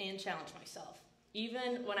succeed and challenge myself,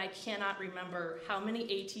 even when I cannot remember how many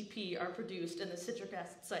ATP are produced in the citric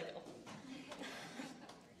acid cycle.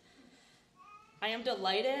 I am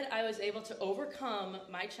delighted I was able to overcome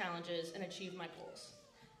my challenges and achieve my goals.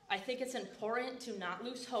 I think it's important to not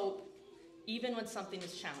lose hope, even when something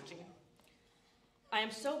is challenging. I am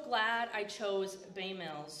so glad I chose Bay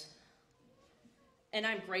Mills, and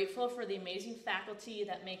I'm grateful for the amazing faculty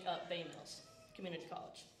that make up Bay Mills Community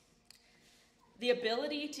College. The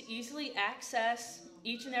ability to easily access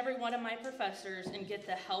each and every one of my professors and get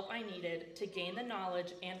the help I needed to gain the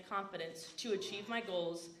knowledge and confidence to achieve my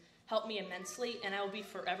goals helped me immensely, and I will be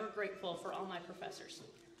forever grateful for all my professors.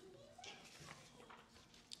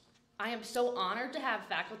 I am so honored to have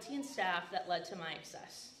faculty and staff that led to my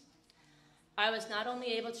success. I was not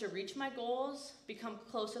only able to reach my goals, become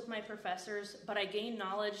close with my professors, but I gained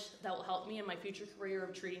knowledge that will help me in my future career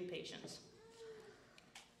of treating patients,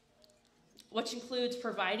 which includes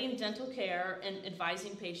providing dental care and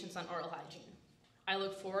advising patients on oral hygiene. I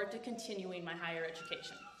look forward to continuing my higher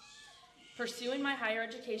education. Pursuing my higher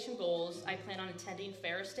education goals, I plan on attending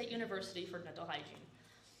Ferris State University for dental hygiene.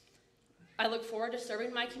 I look forward to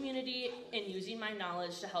serving my community and using my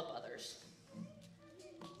knowledge to help others.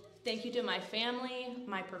 Thank you to my family,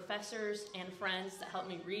 my professors, and friends that helped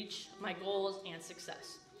me reach my goals and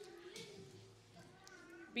success.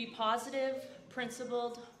 Be positive,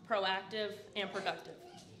 principled, proactive, and productive.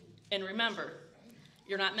 And remember,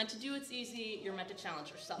 you're not meant to do what's easy, you're meant to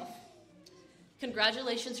challenge yourself.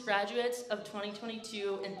 Congratulations, graduates of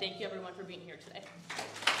 2022, and thank you everyone for being here today.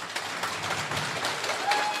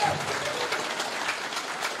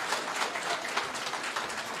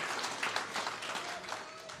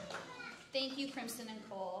 Thank you, Crimson and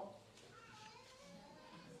Cole.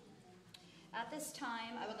 At this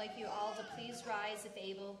time, I would like you all to please rise, if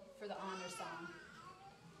able, for the honor song.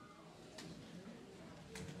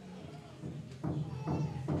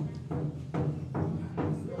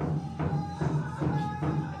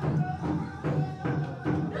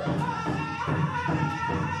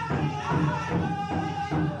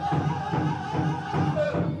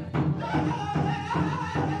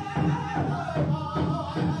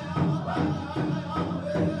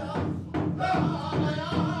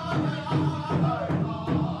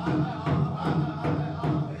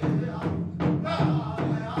 Hey!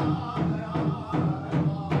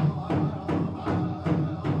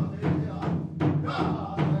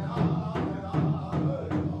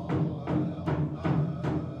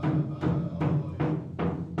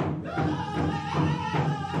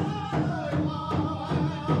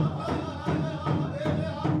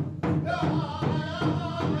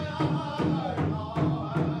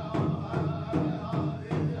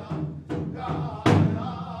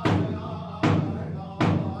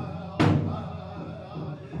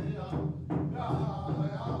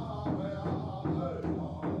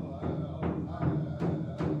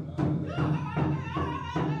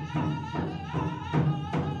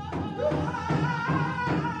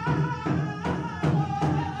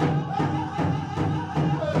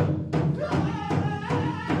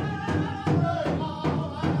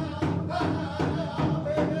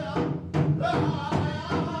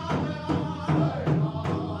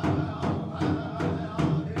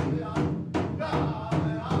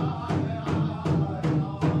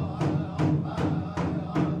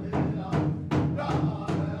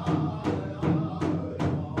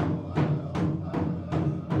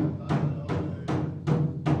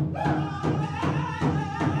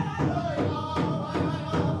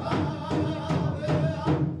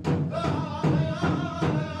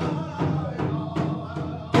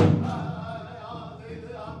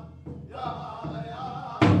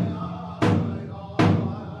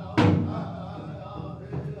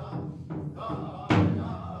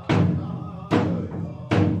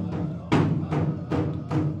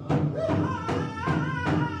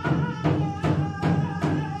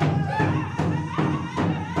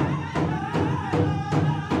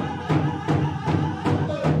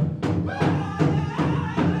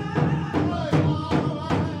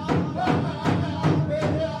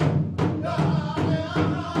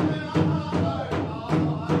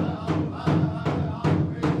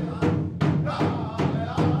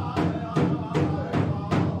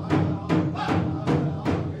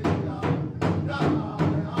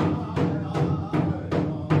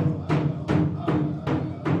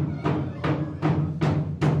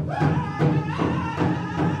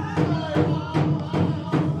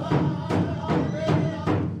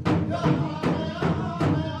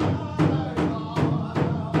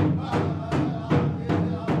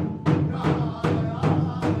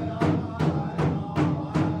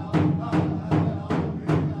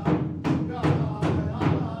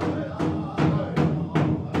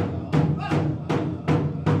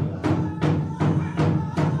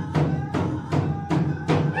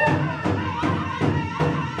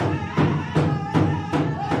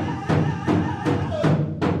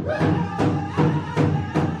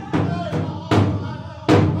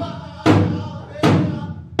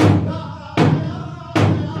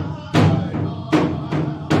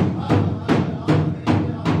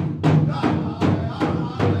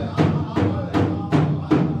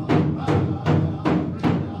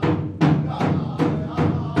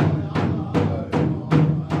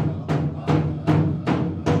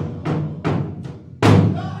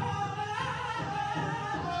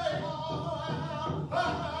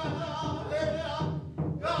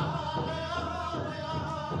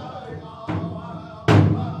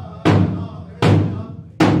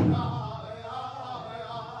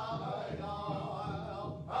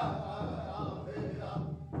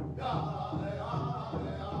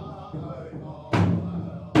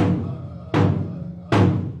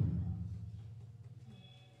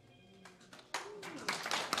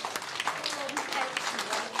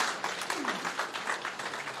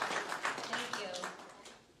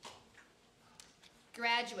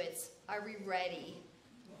 Are we ready?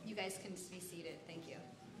 You guys can be seated. Thank you.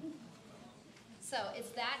 So it's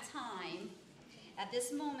that time. At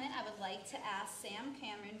this moment, I would like to ask Sam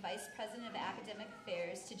Cameron, Vice President of Academic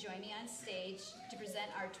Affairs, to join me on stage to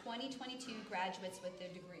present our 2022 graduates with their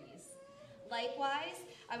degrees. Likewise,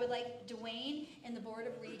 I would like Dwayne and the Board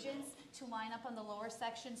of Regents to line up on the lower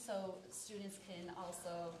section so students can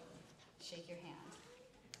also shake your hand.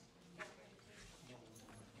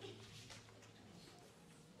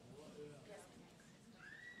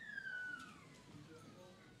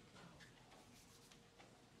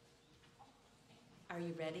 Are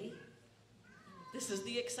you ready? This is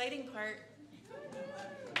the exciting part.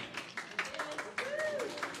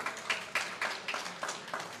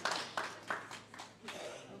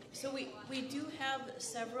 So we do have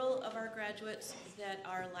several of our graduates that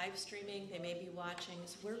are live streaming. They may be watching.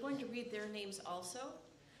 So we're going to read their names also.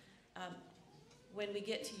 When we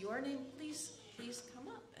get to your name, please come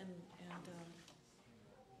up and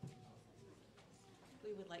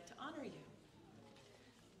we would like to honor you.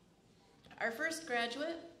 Our first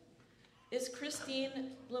graduate is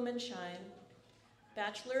Christine Blumenschein,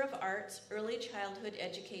 Bachelor of Arts, Early Childhood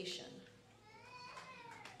Education.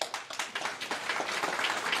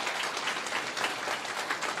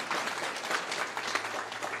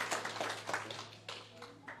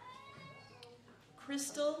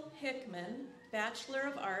 Crystal Hickman, Bachelor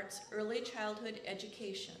of Arts, Early Childhood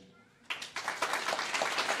Education.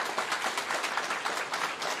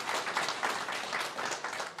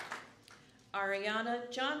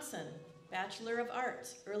 Ariana Johnson, Bachelor of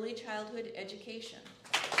Arts, Early Childhood Education.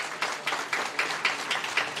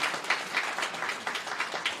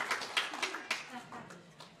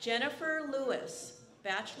 Jennifer Lewis,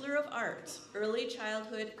 Bachelor of Arts, Early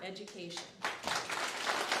Childhood Education.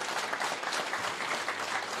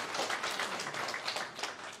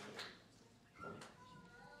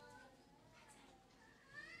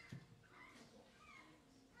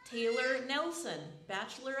 Taylor Nelson,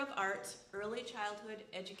 Bachelor of Arts, Early Childhood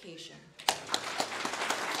Education.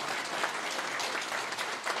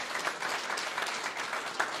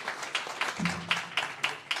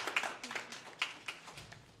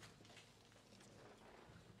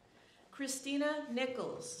 Christina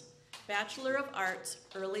Nichols, Bachelor of Arts,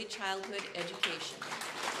 Early Childhood Education.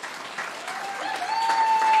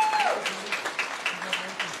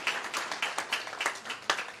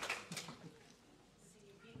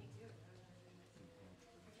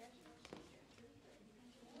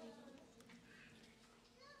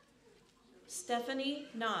 Stephanie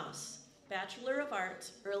Noss, Bachelor of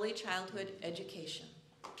Arts, Early Childhood Education.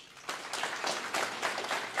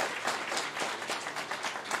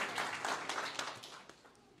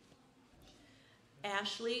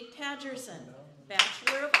 Ashley Tadgerson,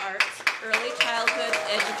 Bachelor of Arts, Early Childhood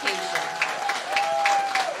Education.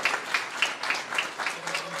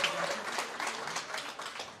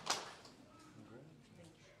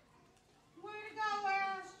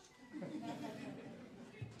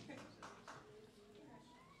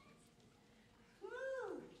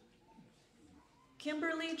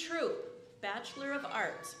 Kimberly Troop, Bachelor of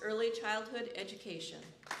Arts, Early Childhood Education.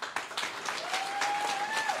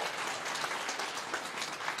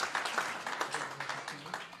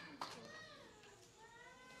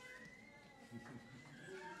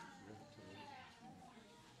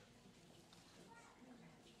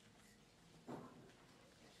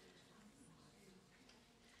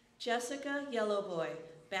 Jessica Yellowboy,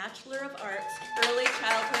 Bachelor of Arts, Early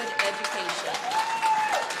Childhood Education.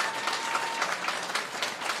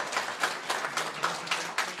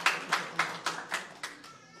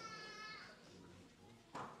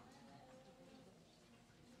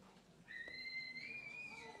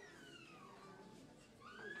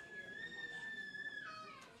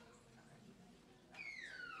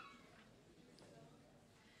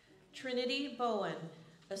 Trinity Bowen,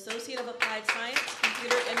 Associate of Applied Science,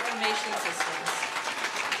 Computer Information Systems.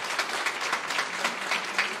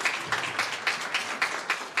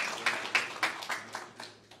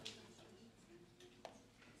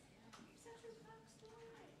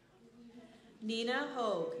 Nina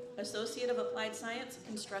Hogue, Associate of Applied Science,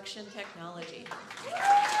 Construction Technology.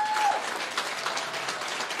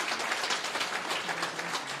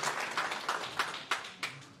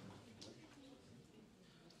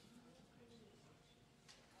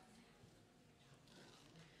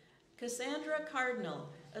 Cassandra Cardinal,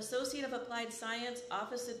 Associate of Applied Science,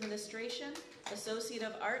 Office Administration, Associate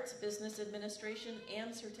of Arts, Business Administration,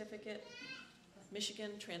 and Certificate, Michigan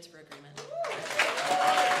Transfer Agreement.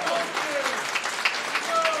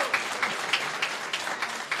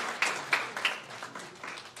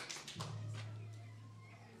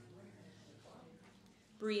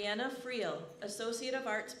 Brianna Free Associate of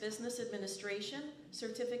Arts, Business Administration,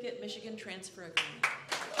 Certificate, Michigan Transfer Agreement.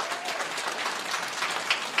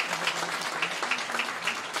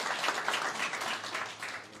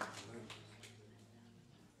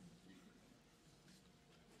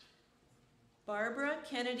 Barbara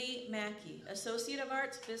Kennedy Mackey, Associate of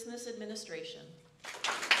Arts, Business Administration.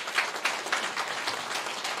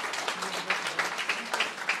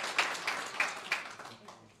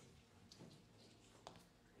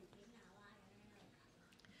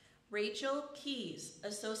 Rachel Keys,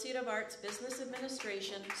 Associate of Arts, Business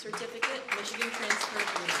Administration, Certificate, Michigan Transfer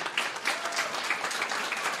Agreement.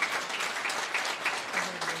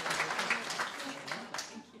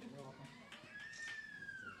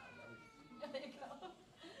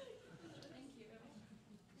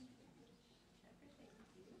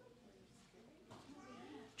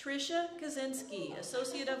 Tricia Kaczynski,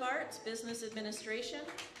 Associate of Arts, Business Administration,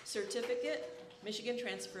 Certificate, Michigan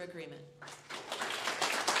Transfer Agreement.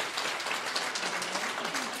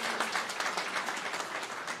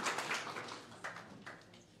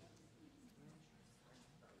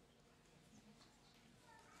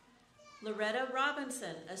 Loretta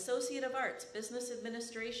Robinson, Associate of Arts, Business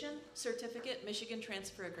Administration, Certificate, Michigan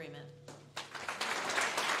Transfer Agreement.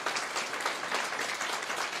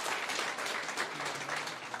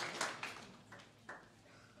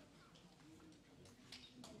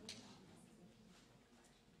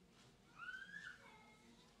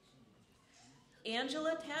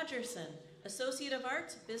 Angela Tadgerson, Associate of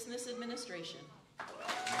Arts, Business Administration.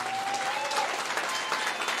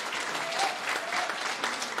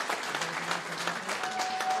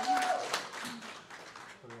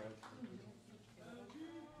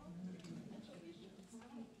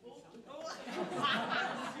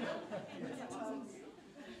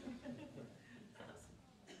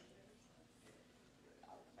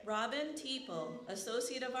 Robin Teeple,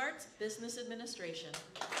 Associate of Arts, Business Administration.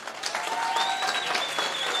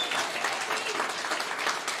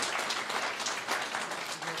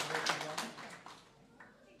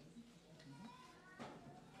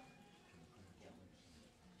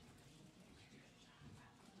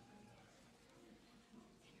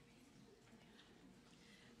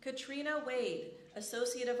 Katrina Wade,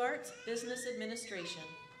 Associate of Arts, Business Administration.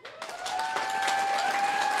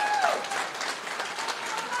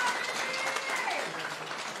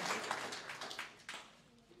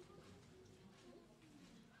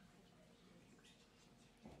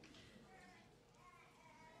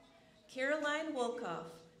 Caroline Wolkoff,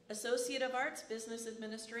 Associate of Arts, Business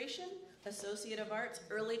Administration, Associate of Arts,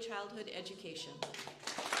 Early Childhood Education.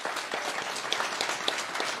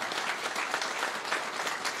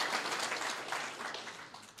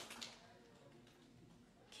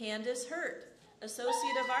 Candace Hurt,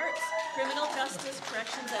 Associate of Arts, Criminal Justice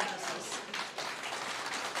Corrections Emphasis.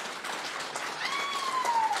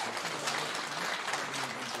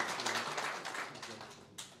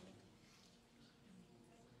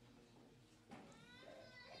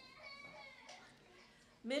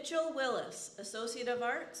 Mitchell Willis, Associate of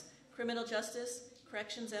Arts, Criminal Justice,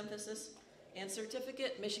 Corrections Emphasis, and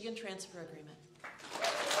Certificate, Michigan Transfer Agreement.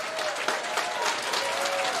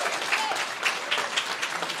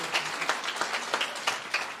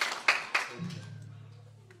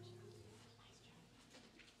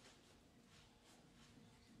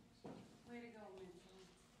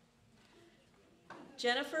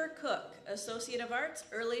 Jennifer Cook, Associate of Arts,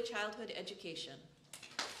 Early Childhood Education.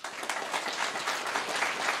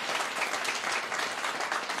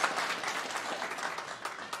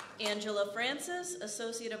 Angela Francis,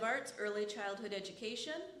 Associate of Arts, Early Childhood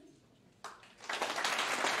Education.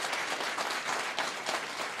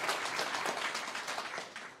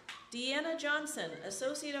 Deanna Johnson,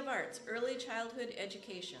 Associate of Arts, Early Childhood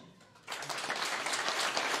Education.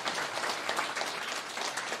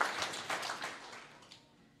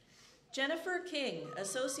 Jennifer King,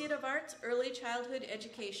 Associate of Arts, Early Childhood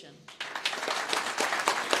Education.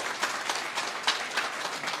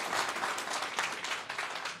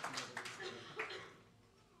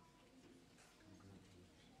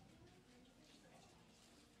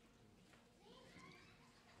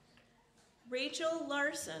 Rachel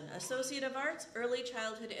Larson, Associate of Arts, Early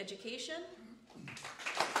Childhood Education.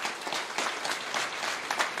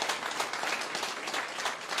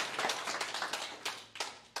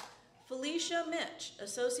 Felicia Mitch,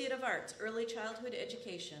 Associate of Arts, Early Childhood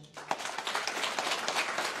Education.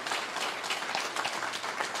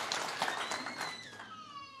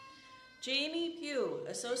 Jamie Pugh,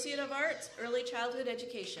 Associate of Arts, Early Childhood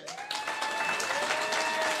Education.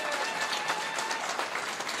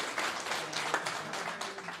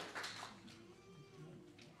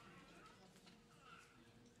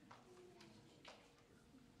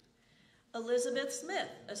 Elizabeth Smith,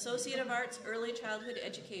 Associate of Arts, Early Childhood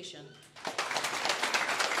Education.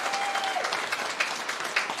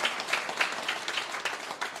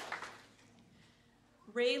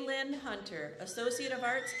 Ray Lynn Hunter, Associate of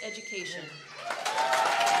Arts, Education.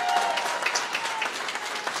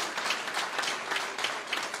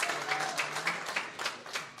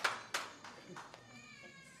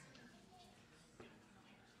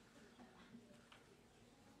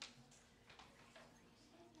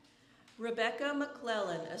 Rebecca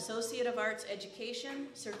McClellan, Associate of Arts, Education,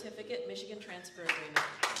 Certificate, Michigan Transfer Agreement.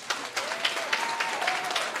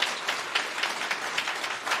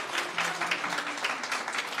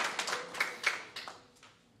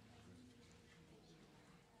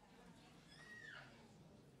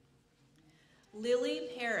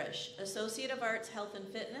 Lily Parrish, Associate of Arts, Health and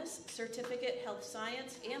Fitness, Certificate, Health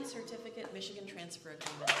Science, and Certificate, Michigan Transfer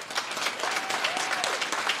Agreement.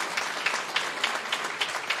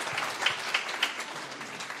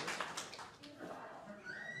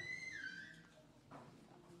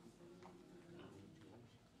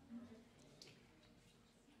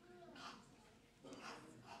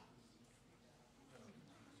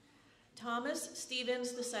 Thomas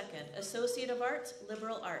Stevens II, Associate of Arts,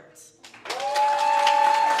 Liberal Arts.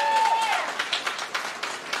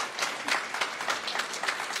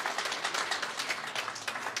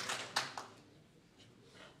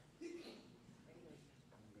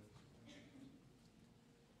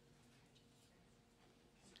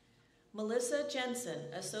 Melissa Jensen,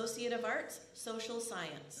 Associate of Arts, Social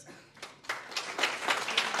Science.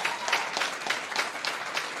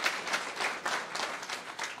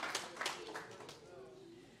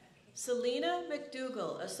 Selena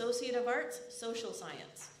McDougall, Associate of Arts, Social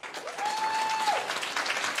Science.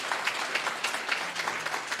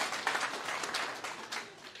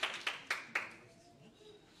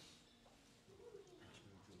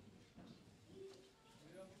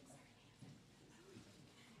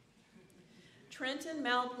 Trenton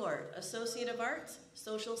Malport, Associate of Arts,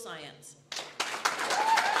 Social Science.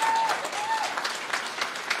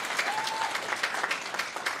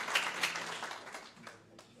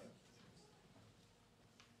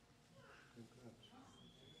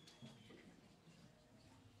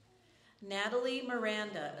 Natalie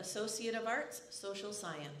Miranda, Associate of Arts, Social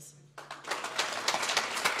Science.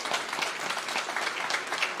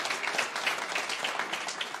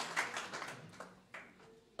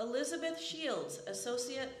 Elizabeth Shields,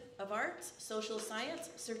 Associate of Arts, Social Science,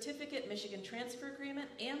 Certificate, Michigan Transfer Agreement,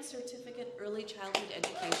 and Certificate, Early Childhood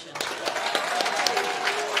Education.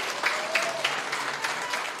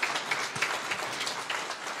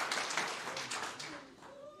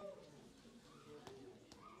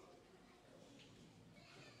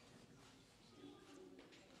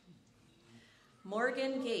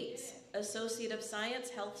 Morgan Gates, Associate of Science,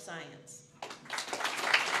 Health Science.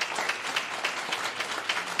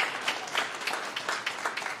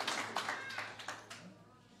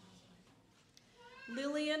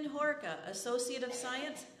 Lillian Horka, Associate of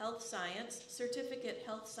Science, Health Science, Certificate,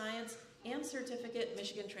 Health Science, and Certificate,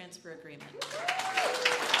 Michigan Transfer Agreement.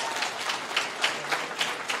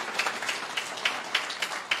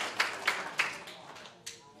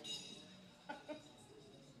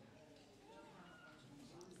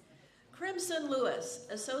 Crimson Lewis,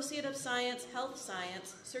 Associate of Science, Health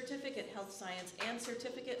Science, Certificate, Health Science, and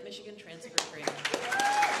Certificate, Michigan Transfer Agreement.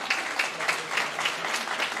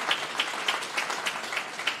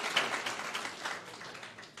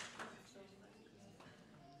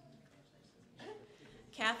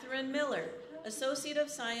 Catherine Miller, Associate of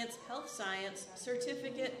Science, Health Science,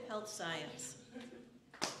 Certificate, Health Science.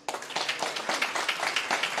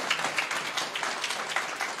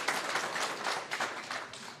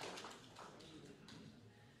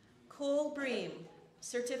 Cole Bream,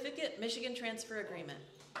 Certificate, Michigan Transfer Agreement.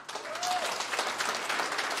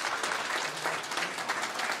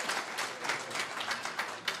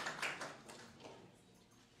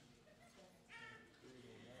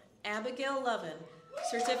 Abigail Lovin,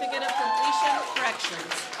 Certificate of Completion,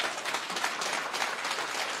 Corrections.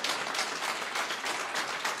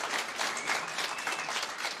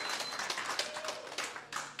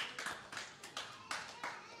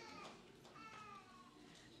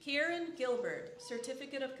 Kieran Gilbert,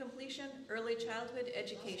 Certificate of Completion, Early Childhood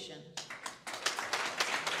Education.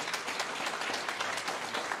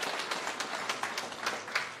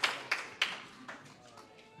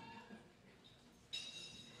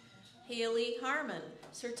 Haley Harmon,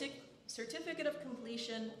 Certificate of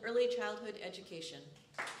Completion, Early Childhood Education.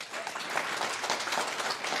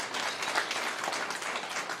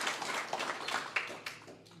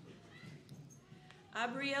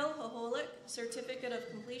 Abriel Hoholik, Certificate of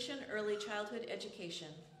Completion, Early Childhood Education.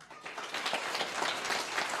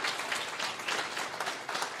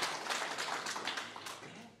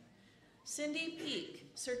 Cindy Peak,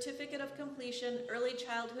 Certificate of Completion, Early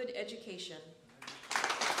Childhood Education.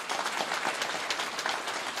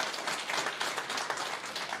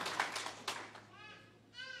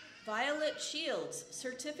 Violet Shields,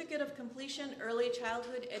 Certificate of Completion, Early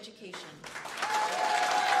Childhood Education.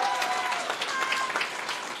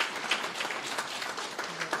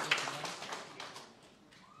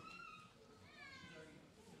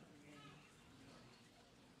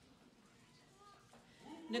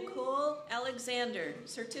 Nicole Alexander,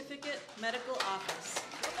 Certificate, Medical Office.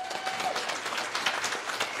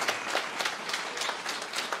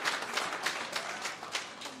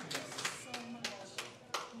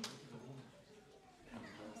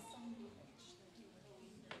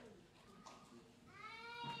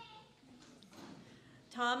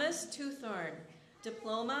 Thomas Toothorn,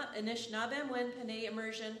 Diploma, Anishinaabe Panay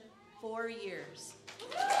Immersion, 4 years.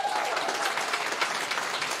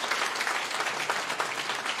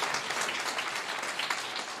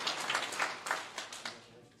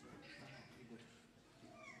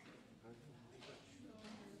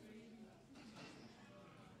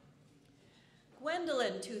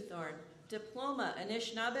 Gwendolyn Toothorn, Diploma,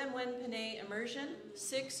 Anishinaabe Panay Immersion,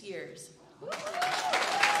 6 years.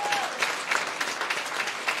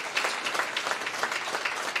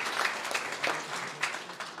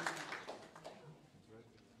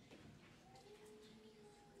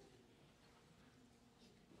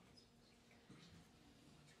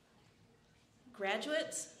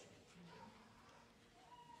 Graduates,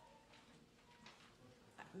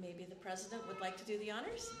 maybe the president would like to do the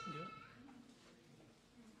honors? Yeah.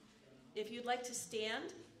 If you'd like to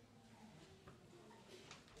stand.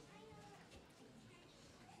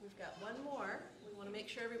 We've got one more. We want to make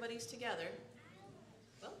sure everybody's together.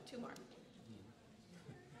 Well, 2 more.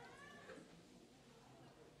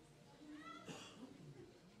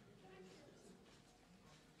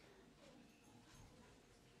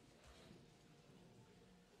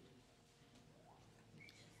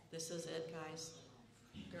 This is it, guys.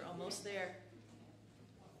 You're almost there.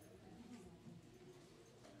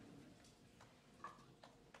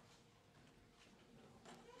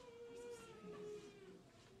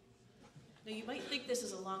 Now, you might think this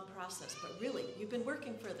is a long process, but really, you've been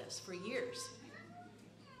working for this for years.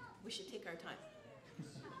 We should take our time.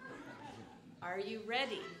 Are you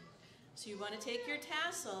ready? So you want to take your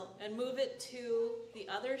tassel and move it to the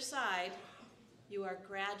other side. You are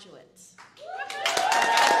graduates.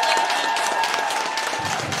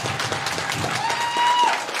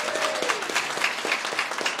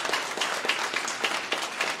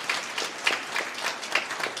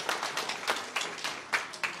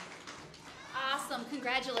 Awesome.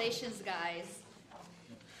 Congratulations, guys.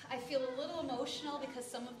 I feel a little emotional because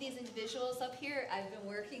some of these individuals up here I've been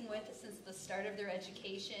working with since the start of their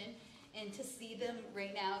education, and to see them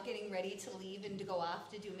right now getting ready to leave and to go off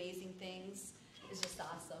to do amazing things is just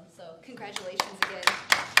awesome. So congratulations again.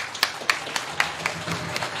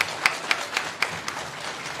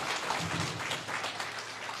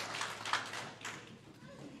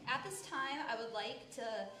 At this time, I would like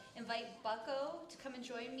to invite Bucko to come and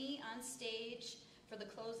join me on stage for the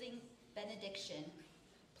closing benediction.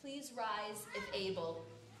 Please rise if able.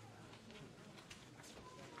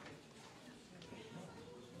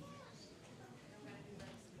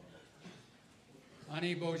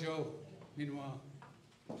 Ani Bojo, Minwa.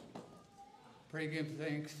 Pray give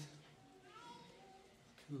thanks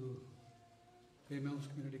to Bay Mills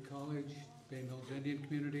Community College, Bay Mills Indian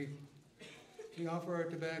Community. We offer our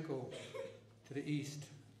tobacco to the east,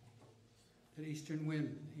 to the eastern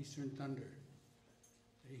wind, the eastern thunder,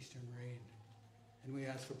 the eastern rain, and we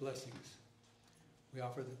ask for blessings. We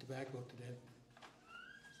offer the tobacco to that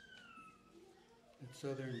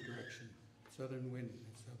southern direction, southern wind,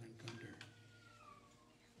 and southern thunder.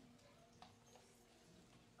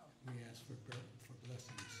 We ask for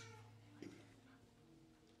blessings.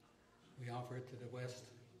 We offer it to the west,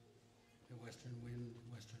 the western wind,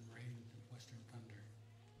 western rain, and western thunder.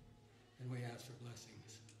 And we ask for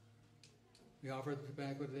blessings. We offer the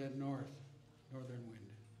tobacco to that north, northern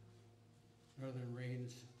wind, northern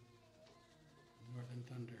rains, northern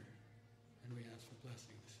thunder. And we ask for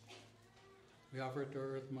blessings. We offer it to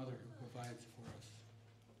our Earth Mother who provides for us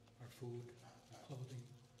our food, our clothing,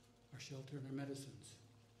 our shelter, and our medicines.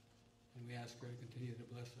 And we ask her to continue to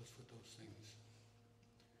bless us with those things.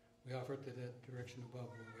 We offer it to that direction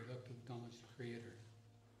above where we look to acknowledge the Creator,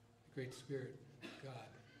 the Great Spirit,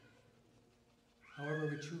 God.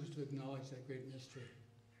 However we choose to acknowledge that great mystery,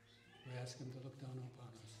 We ask him to look down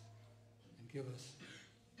upon us and give us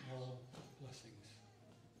all blessings.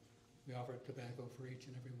 We offer tobacco for each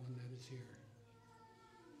and every one that is here.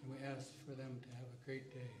 And we ask for them to have a great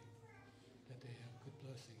day, that they have good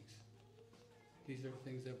blessings. These are the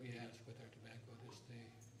things that we ask with our tobacco this day.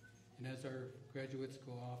 And as our graduates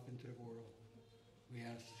go off into the world, we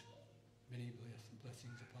ask many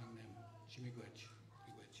blessings upon them. Shimigwech.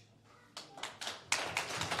 Miigwech.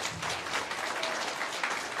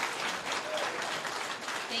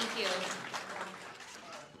 Thank you.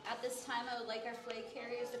 At this time, I would like our flag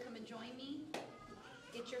carriers to come and join me.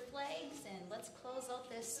 Get your flags and let's close out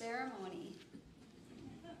this ceremony.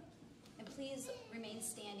 And please remain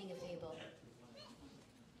standing if able.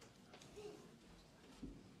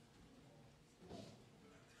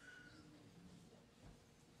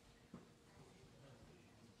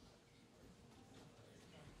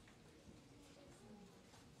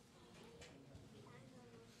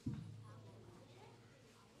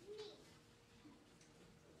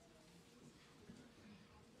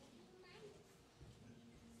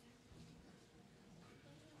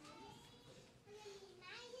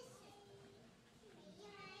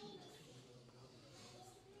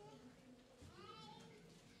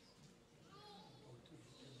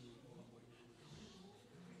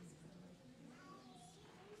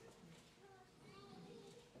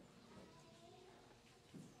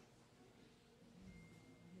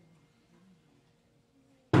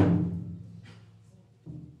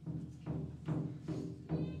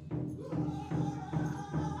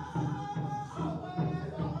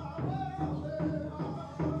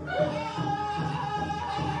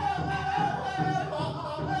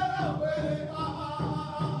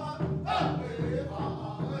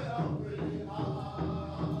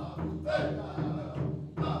 Hey!